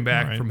was coming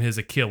back from his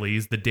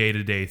Achilles, the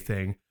day-to-day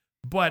thing.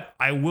 But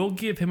I will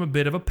give him a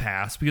bit of a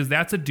pass because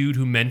that's a dude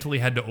who mentally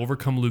had to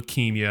overcome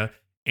leukemia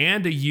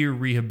and a year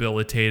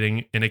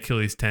rehabilitating an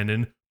Achilles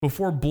tendon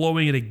before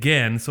blowing it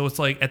again. So it's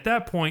like at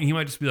that point, he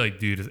might just be like,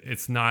 dude,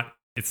 it's not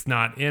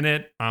in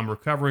it. I'm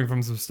recovering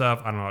from some stuff.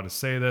 I don't know how to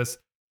say this.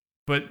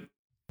 But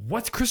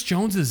what's Chris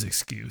Jones's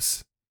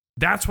excuse?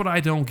 That's what I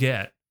don't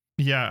get.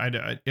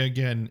 Yeah,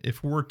 again,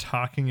 if we're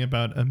talking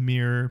about a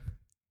mere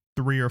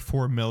 3 or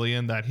 4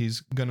 million that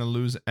he's gonna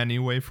lose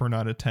anyway for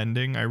not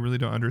attending, I really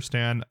don't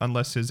understand,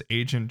 unless his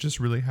agent just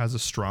really has a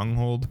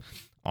stronghold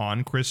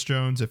on Chris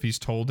Jones. If he's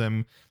told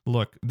him,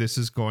 look, this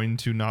is going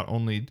to not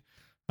only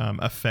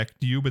affect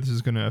you, but this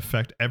is going to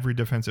affect every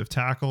defensive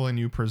tackle, and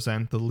you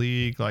present the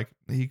league, like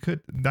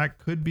that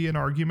could be an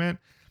argument.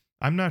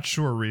 I'm not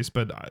sure, Rhys,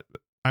 but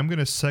I'm going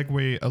to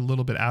segue a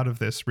little bit out of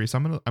this, Rhys.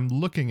 I'm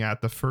looking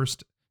at the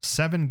first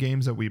 7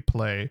 games that we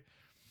play,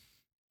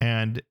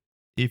 and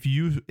if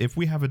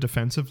we have a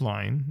defensive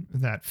line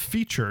that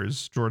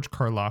features George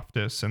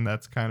Karlaftis, and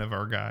that's kind of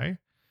our guy,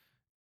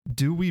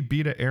 do we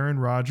beat a Aaron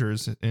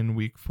Rodgers in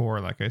week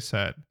 4, like I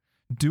said?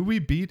 Do we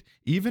beat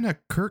even a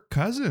Kirk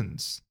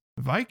Cousins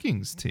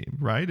Vikings team,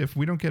 right? If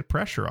we don't get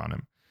pressure on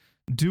him.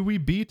 Do we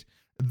beat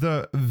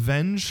the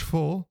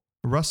vengeful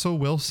Russell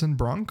Wilson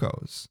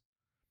Broncos?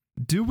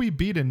 Do we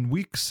beat in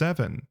week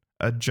 7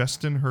 a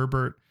Justin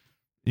Herbert,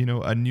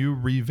 a new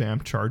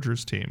revamped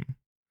Chargers team?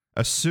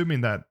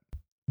 Assuming that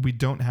we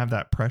don't have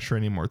that pressure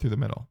anymore through the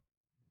middle.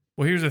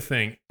 Well, here's the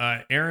thing.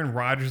 Aaron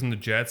Rodgers and the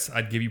Jets,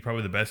 I'd give you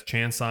probably the best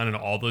chance on in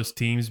all those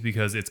teams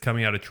because it's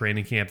coming out of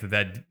training camp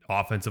that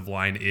offensive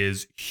line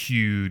is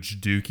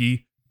huge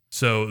dookie.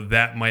 So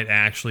that might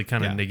actually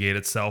kind of negate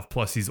itself.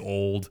 Plus, he's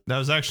old. That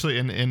was actually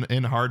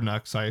in Hard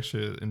Knocks. I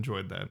actually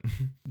enjoyed that.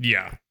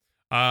 Yeah.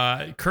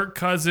 Kirk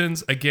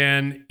Cousins,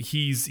 again,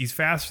 he's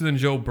faster than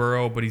Joe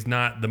Burrow, but he's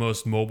not the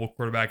most mobile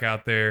quarterback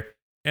out there.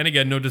 And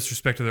again, no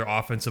disrespect to their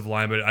offensive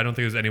line, but I don't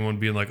think there's anyone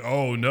being like,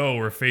 oh, no,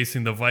 we're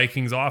facing the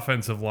Vikings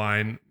offensive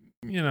line.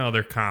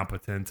 They're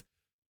competent.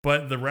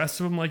 But the rest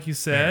of them, like you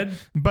said.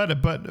 Yeah.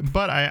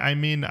 But I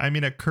mean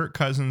a Kirk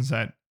Cousins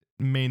that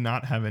may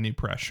not have any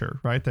pressure,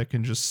 right? That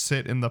can just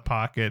sit in the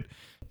pocket,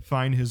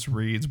 find his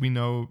reads. We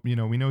know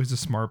he's a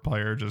smart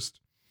player,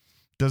 just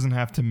doesn't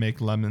have to make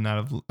lemonade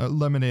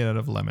out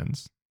of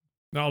lemons.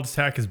 No, I'll just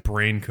hack his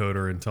brain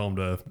coder and tell him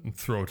to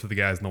throw it to the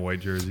guys in the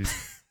white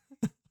jerseys.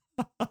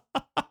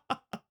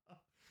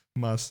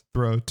 Must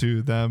throw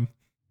to them.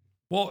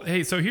 Well,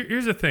 hey, so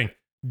here's the thing.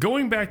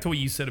 Going back to what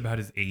you said about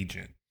his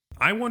agent,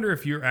 I wonder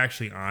if you're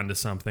actually onto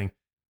something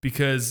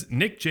because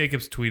Nick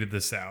Jacobs tweeted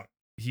this out.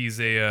 He's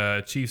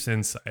a Chiefs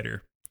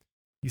insider.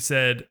 He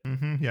said,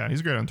 yeah,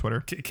 he's great on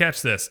Twitter.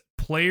 Catch this.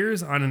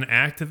 Players on an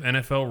active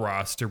NFL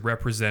roster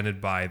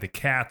represented by the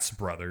Katz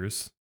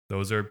brothers.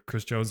 Those are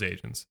Chris Jones'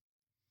 agents.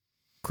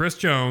 Chris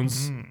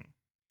Jones,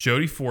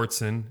 Jody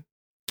Fortson,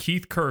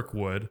 Keith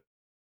Kirkwood,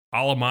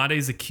 Alamade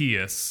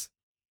Zacchaeus,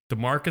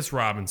 Demarcus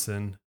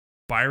Robinson,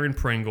 Byron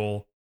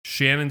Pringle,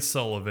 Shannon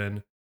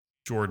Sullivan,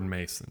 Jordan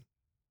Mason.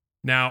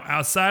 Now,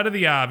 outside of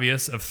the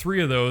obvious of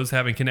 3 of those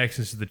having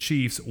connections to the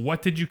Chiefs,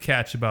 what did you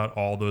catch about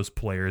all those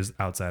players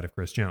outside of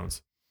Chris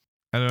Jones?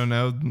 I don't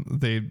know.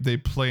 They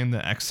play in the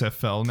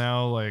XFL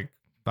now. Like,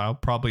 I'll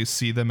probably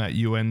see them at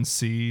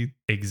UNC.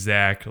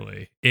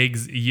 Exactly.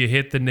 You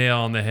hit the nail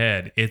on the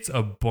head. It's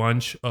a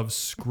bunch of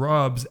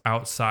scrubs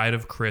outside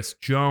of Chris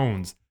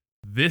Jones.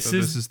 This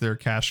is their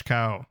cash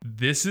cow.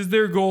 This is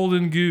their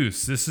golden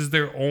goose. This is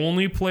their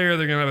only player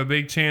they're going to have a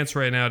big chance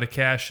right now to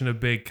cash in a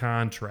big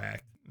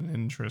contract.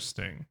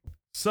 Interesting.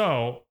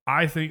 So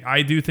I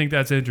do think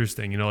that's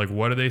interesting.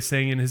 What are they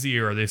saying in his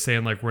ear? Are they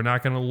saying we're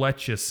not going to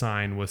let you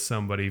sign with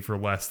somebody for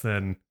less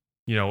than,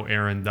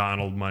 Aaron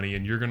Donald money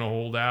and you're going to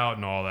hold out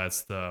and all that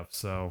stuff.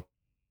 So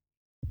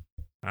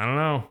I don't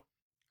know.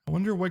 I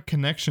wonder what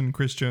connection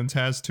Chris Jones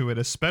has to it,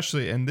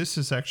 especially, and this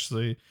is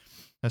actually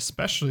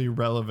especially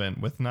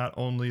relevant with not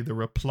only the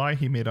reply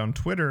he made on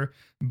Twitter,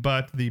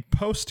 but the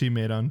post he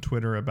made on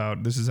Twitter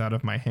about this is out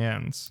of my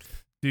hands.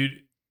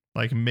 Dude,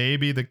 like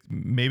maybe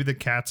the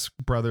Katz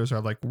brothers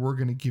are like, we're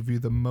going to give you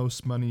the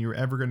most money you're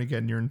ever going to get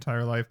in your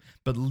entire life,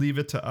 but leave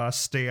it to us.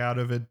 Stay out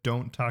of it.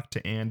 Don't talk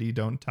to Andy.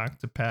 Don't talk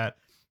to Pat.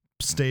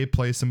 stay,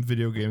 play some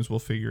video games. We'll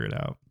figure it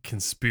out.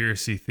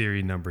 Conspiracy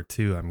theory number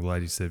 2. I'm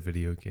glad you said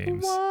video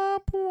games.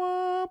 Wop,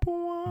 wop,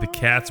 wop. The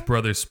Katz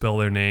brothers spell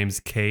their names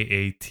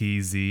Katz.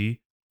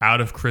 Out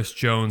of Chris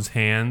Jones'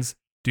 hands.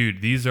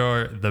 Dude, these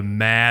are the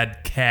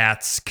Mad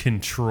Catz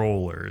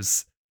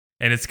controllers.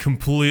 And it's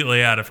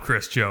completely out of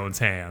Chris Jones'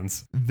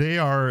 hands. They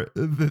are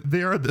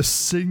the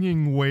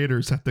singing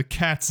waiters at the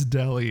Katz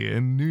Deli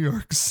in New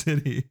York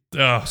City.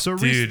 Oh, so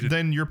dude. Rhys,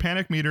 then your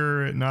panic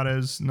meter not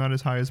as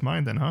high as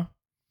mine then, huh?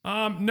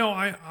 No,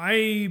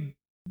 I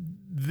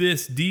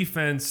this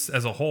defense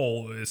as a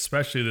whole,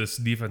 especially this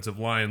defensive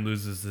line,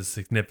 loses a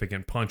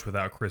significant punch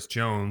without Chris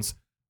Jones.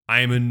 I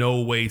am in no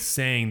way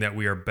saying that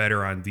we are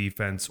better on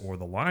defense or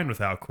the line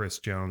without Chris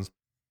Jones.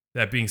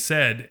 That being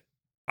said,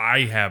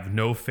 I have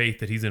no faith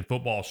that he's in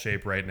football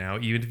shape right now.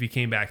 Even if he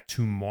came back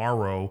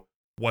tomorrow,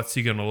 what's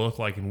he going to look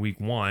like in week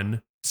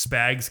 1?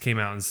 Spags came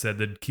out and said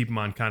they'd keep him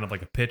on kind of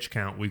like a pitch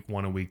count week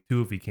 1 and week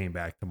 2 if he came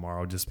back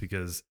tomorrow, just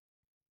because,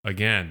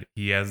 again,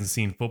 he hasn't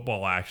seen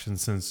football action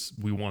since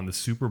we won the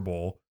Super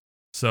Bowl.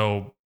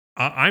 So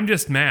I'm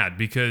just mad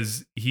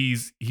because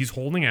he's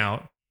holding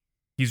out.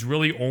 He's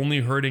really only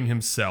hurting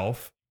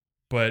himself,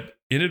 but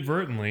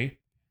inadvertently,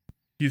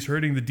 he's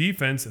hurting the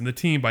defense and the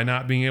team by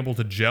not being able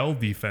to gel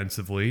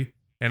defensively.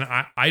 And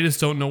I just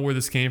don't know where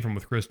this came from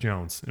with Chris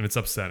Jones, and it's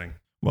upsetting.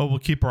 Well, we'll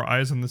keep our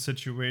eyes on the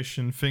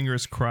situation.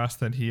 Fingers crossed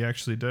that he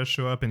actually does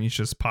show up and he's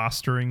just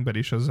posturing, but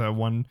he shows that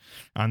one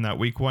on that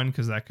week 1,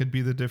 because that could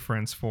be the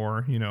difference for,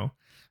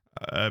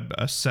 a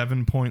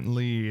 7-point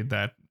lead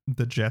that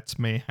the Jets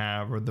may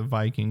have, or the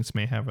Vikings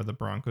may have, or the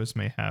Broncos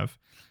may have.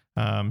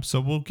 So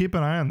we'll keep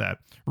an eye on that.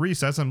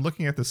 Rhys, as I'm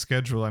looking at the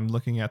schedule, I'm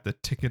looking at the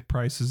ticket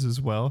prices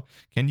as well.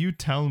 Can you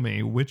tell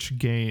me which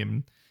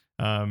game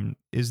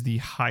is the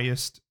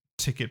highest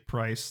ticket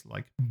price,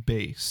 like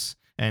base,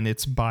 and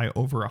it's by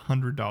over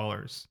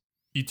 $100?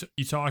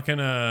 You talking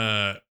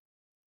a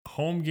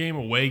home game,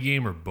 away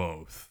game, or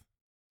both?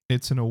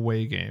 It's an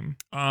away game.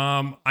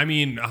 I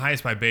mean,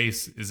 highest by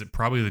base, is it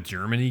probably the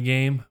Germany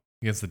game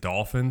against the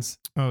Dolphins?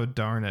 Oh,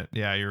 darn it.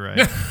 Yeah, you're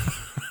right.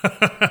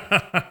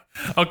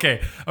 Okay.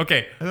 I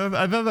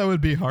thought that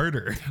would be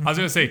harder. I was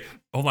going to say,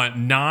 hold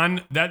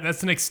on.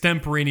 That's an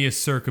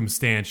extemporaneous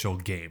circumstantial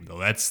game, though.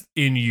 That's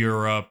in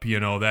Europe,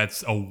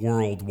 that's a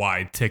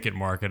worldwide ticket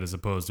market as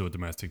opposed to a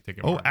domestic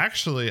ticket market. Oh,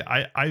 actually,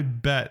 I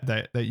bet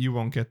that you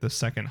won't get the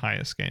second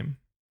highest game.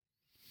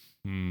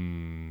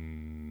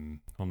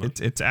 Hold on.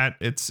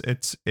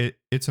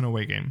 It's an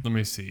away game. Let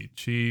me see.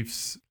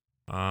 Chiefs.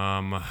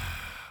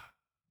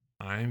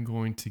 I'm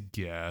going to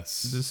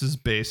guess. This is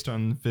based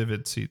on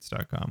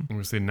vividseats.com. I'm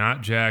going to say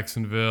not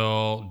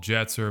Jacksonville.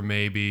 Jets are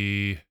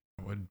maybe.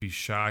 I'd be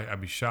shocked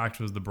if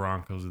it was the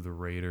Broncos or the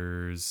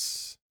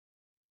Raiders.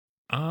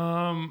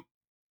 I'm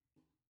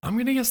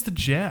going to guess the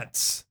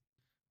Jets.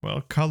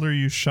 Well, color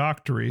you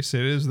shocked, Rhys.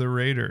 It is the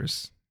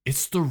Raiders.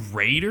 It's the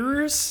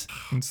Raiders?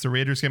 It's the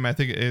Raiders game. I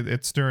think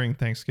it's during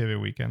Thanksgiving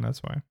weekend.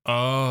 That's why.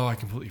 Oh, I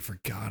completely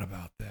forgot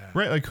about that.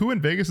 Right. Like, who in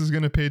Vegas is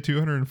going to pay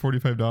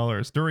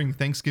 $245 during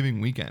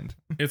Thanksgiving weekend?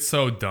 It's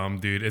so dumb,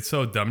 dude. It's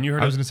so dumb.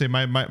 I was going to say,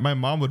 my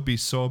mom would be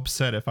so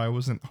upset if I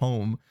wasn't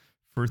home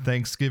for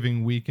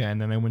Thanksgiving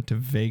weekend and I went to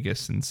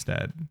Vegas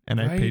instead. And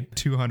I paid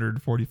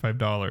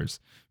 $245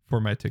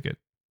 for my ticket.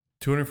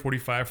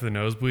 $245 for the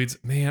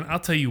nosebleeds. Man, I'll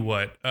tell you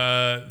what.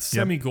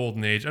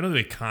 Semi-golden age. I know the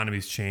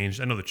economy's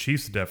changed. I know the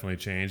Chiefs have definitely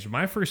changed.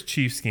 My first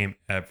Chiefs game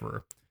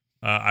ever.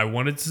 I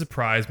wanted to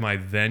surprise my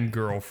then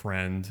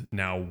girlfriend,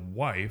 now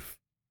wife,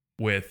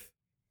 with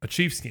a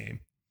Chiefs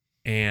game.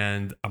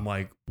 And I'm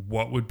like,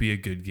 what would be a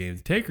good game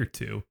to take her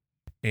to?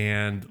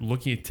 And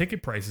looking at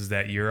ticket prices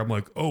that year, I'm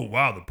like, oh,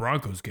 wow, the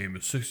Broncos game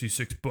is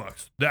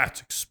 $66. That's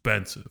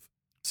expensive.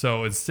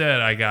 So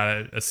instead, I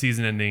got a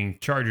season-ending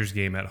Chargers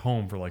game at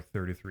home for like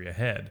 33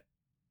 ahead.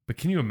 But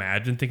can you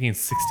imagine thinking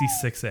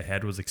 66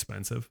 ahead was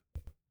expensive?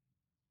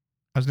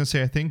 I was gonna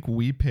say, I think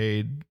we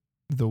paid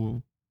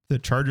the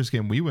Chargers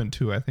game we went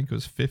to. I think it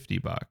was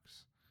 $50,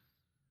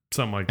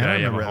 something like that. And I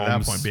remember at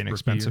that point being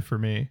expensive for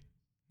me.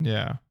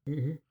 Yeah.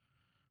 Mm-hmm.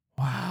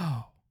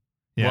 Wow.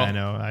 Yeah, well, I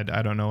know.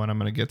 I don't know when I'm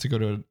gonna get to go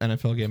to an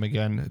NFL game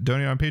again.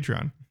 Donate on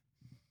Patreon.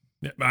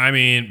 I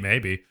mean,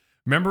 maybe.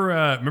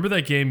 Remember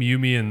that game you,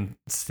 me, and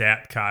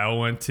Stat Kyle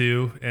went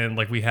to, and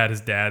like we had his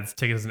dad's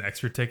ticket as an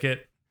extra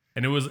ticket,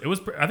 and it was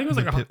I think it was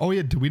like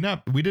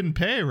we didn't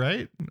pay,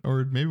 right?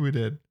 Or maybe we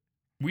did.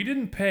 We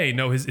didn't pay.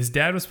 No, his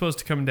dad was supposed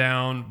to come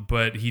down,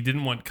 but he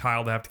didn't want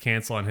Kyle to have to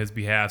cancel on his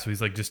behalf, so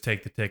he's like, just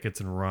take the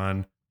tickets and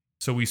run.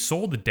 So we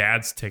sold the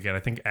dad's ticket, I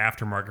think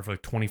aftermarket, for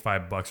like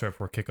 $25 right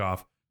before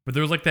kickoff. But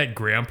there was like that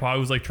grandpa who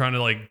was like trying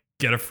to like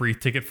get a free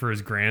ticket for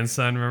his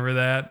grandson. Remember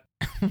that?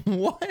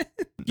 What?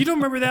 You don't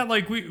remember that?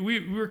 Like we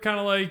were kind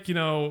of like,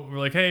 we're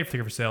like, hey,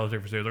 ticket for sale.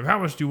 Like, how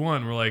much do you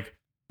want? And we're like,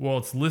 well,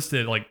 it's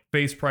listed like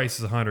base price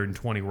is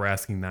 120. We're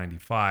asking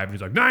 95. And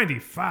he's like,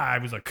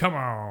 95. He's like, come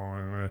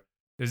on.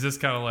 It's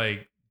just kind of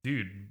like,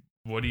 dude,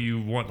 what do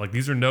you want? Like,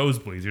 these are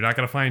nosebleeds. You're not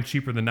going to find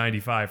cheaper than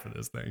 $95 for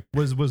this thing.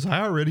 Was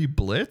I already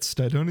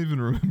blitzed? I don't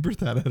even remember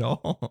that at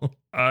all.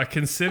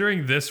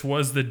 Considering this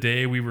was the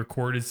day we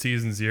recorded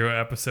season 0,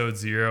 episode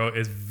 0,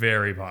 is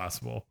very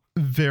possible.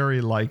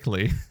 Very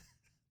likely.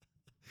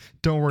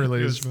 Don't worry,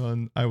 ladies and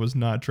gentlemen, I was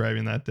not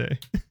driving that day.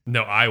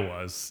 No, I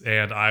was.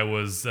 And I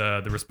was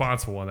the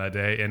responsible one that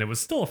day. And it was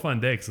still a fun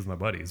day because it was my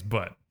buddies.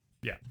 But,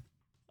 yeah.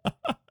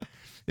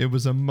 It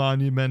was a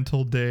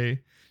monumental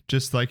day,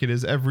 just like it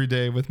is every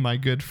day with my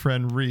good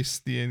friend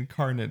Rhys, the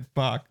incarnate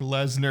Brock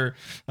Lesnar.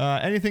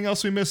 Anything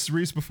else we missed,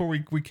 Rhys, before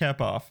we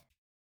cap off?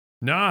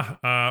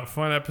 Nah,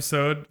 fun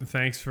episode.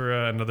 Thanks for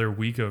another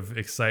week of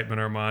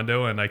excitement,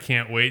 Armando, and I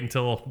can't wait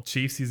until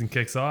Chiefs season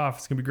kicks off.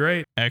 It's going to be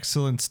great.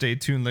 Excellent. Stay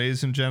tuned,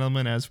 ladies and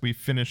gentlemen, as we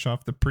finish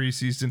off the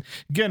preseason,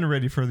 getting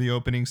ready for the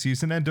opening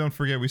season. And don't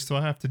forget, we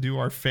still have to do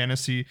our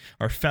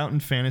Fountain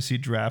Fantasy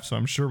draft, so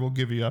I'm sure we'll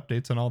give you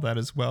updates on all that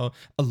as well.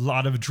 A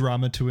lot of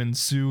drama to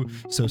ensue,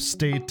 so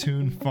stay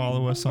tuned.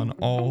 Follow us on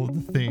all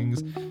the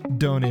things.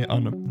 Donate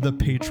on the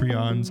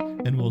Patreons,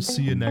 and we'll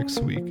see you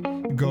next week.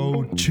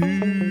 Go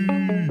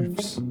Chiefs!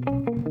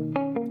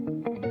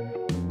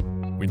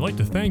 We'd like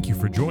to thank you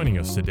for joining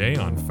us today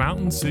on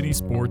Fountain City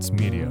Sports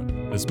Media.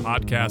 This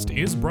podcast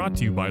is brought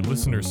to you by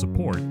listener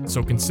support,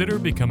 so consider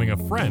becoming a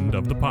friend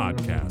of the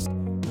podcast.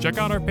 Check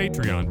out our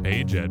Patreon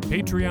page at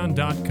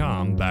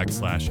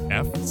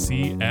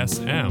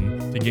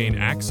patreon.com/FCSM to gain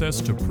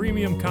access to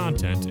premium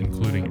content,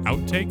 including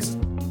outtakes,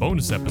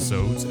 bonus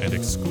episodes, and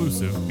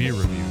exclusive beer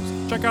reviews.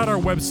 Check out our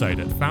website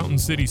at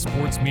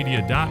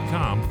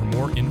FountainCitySportsMedia.com for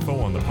more info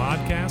on the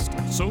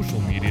podcast, social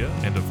media,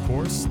 and of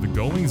course, the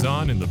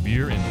goings-on in the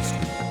beer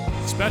industry.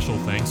 Special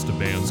thanks to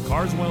bands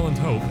Carswell and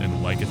Hope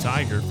and Like a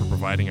Tiger for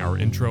providing our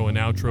intro and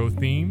outro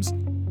themes.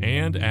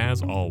 And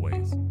as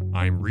always,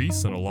 I'm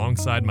Rhys, and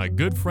alongside my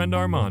good friend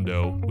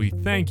Armando, we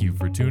thank you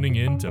for tuning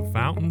in to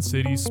Fountain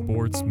City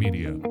Sports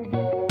Media.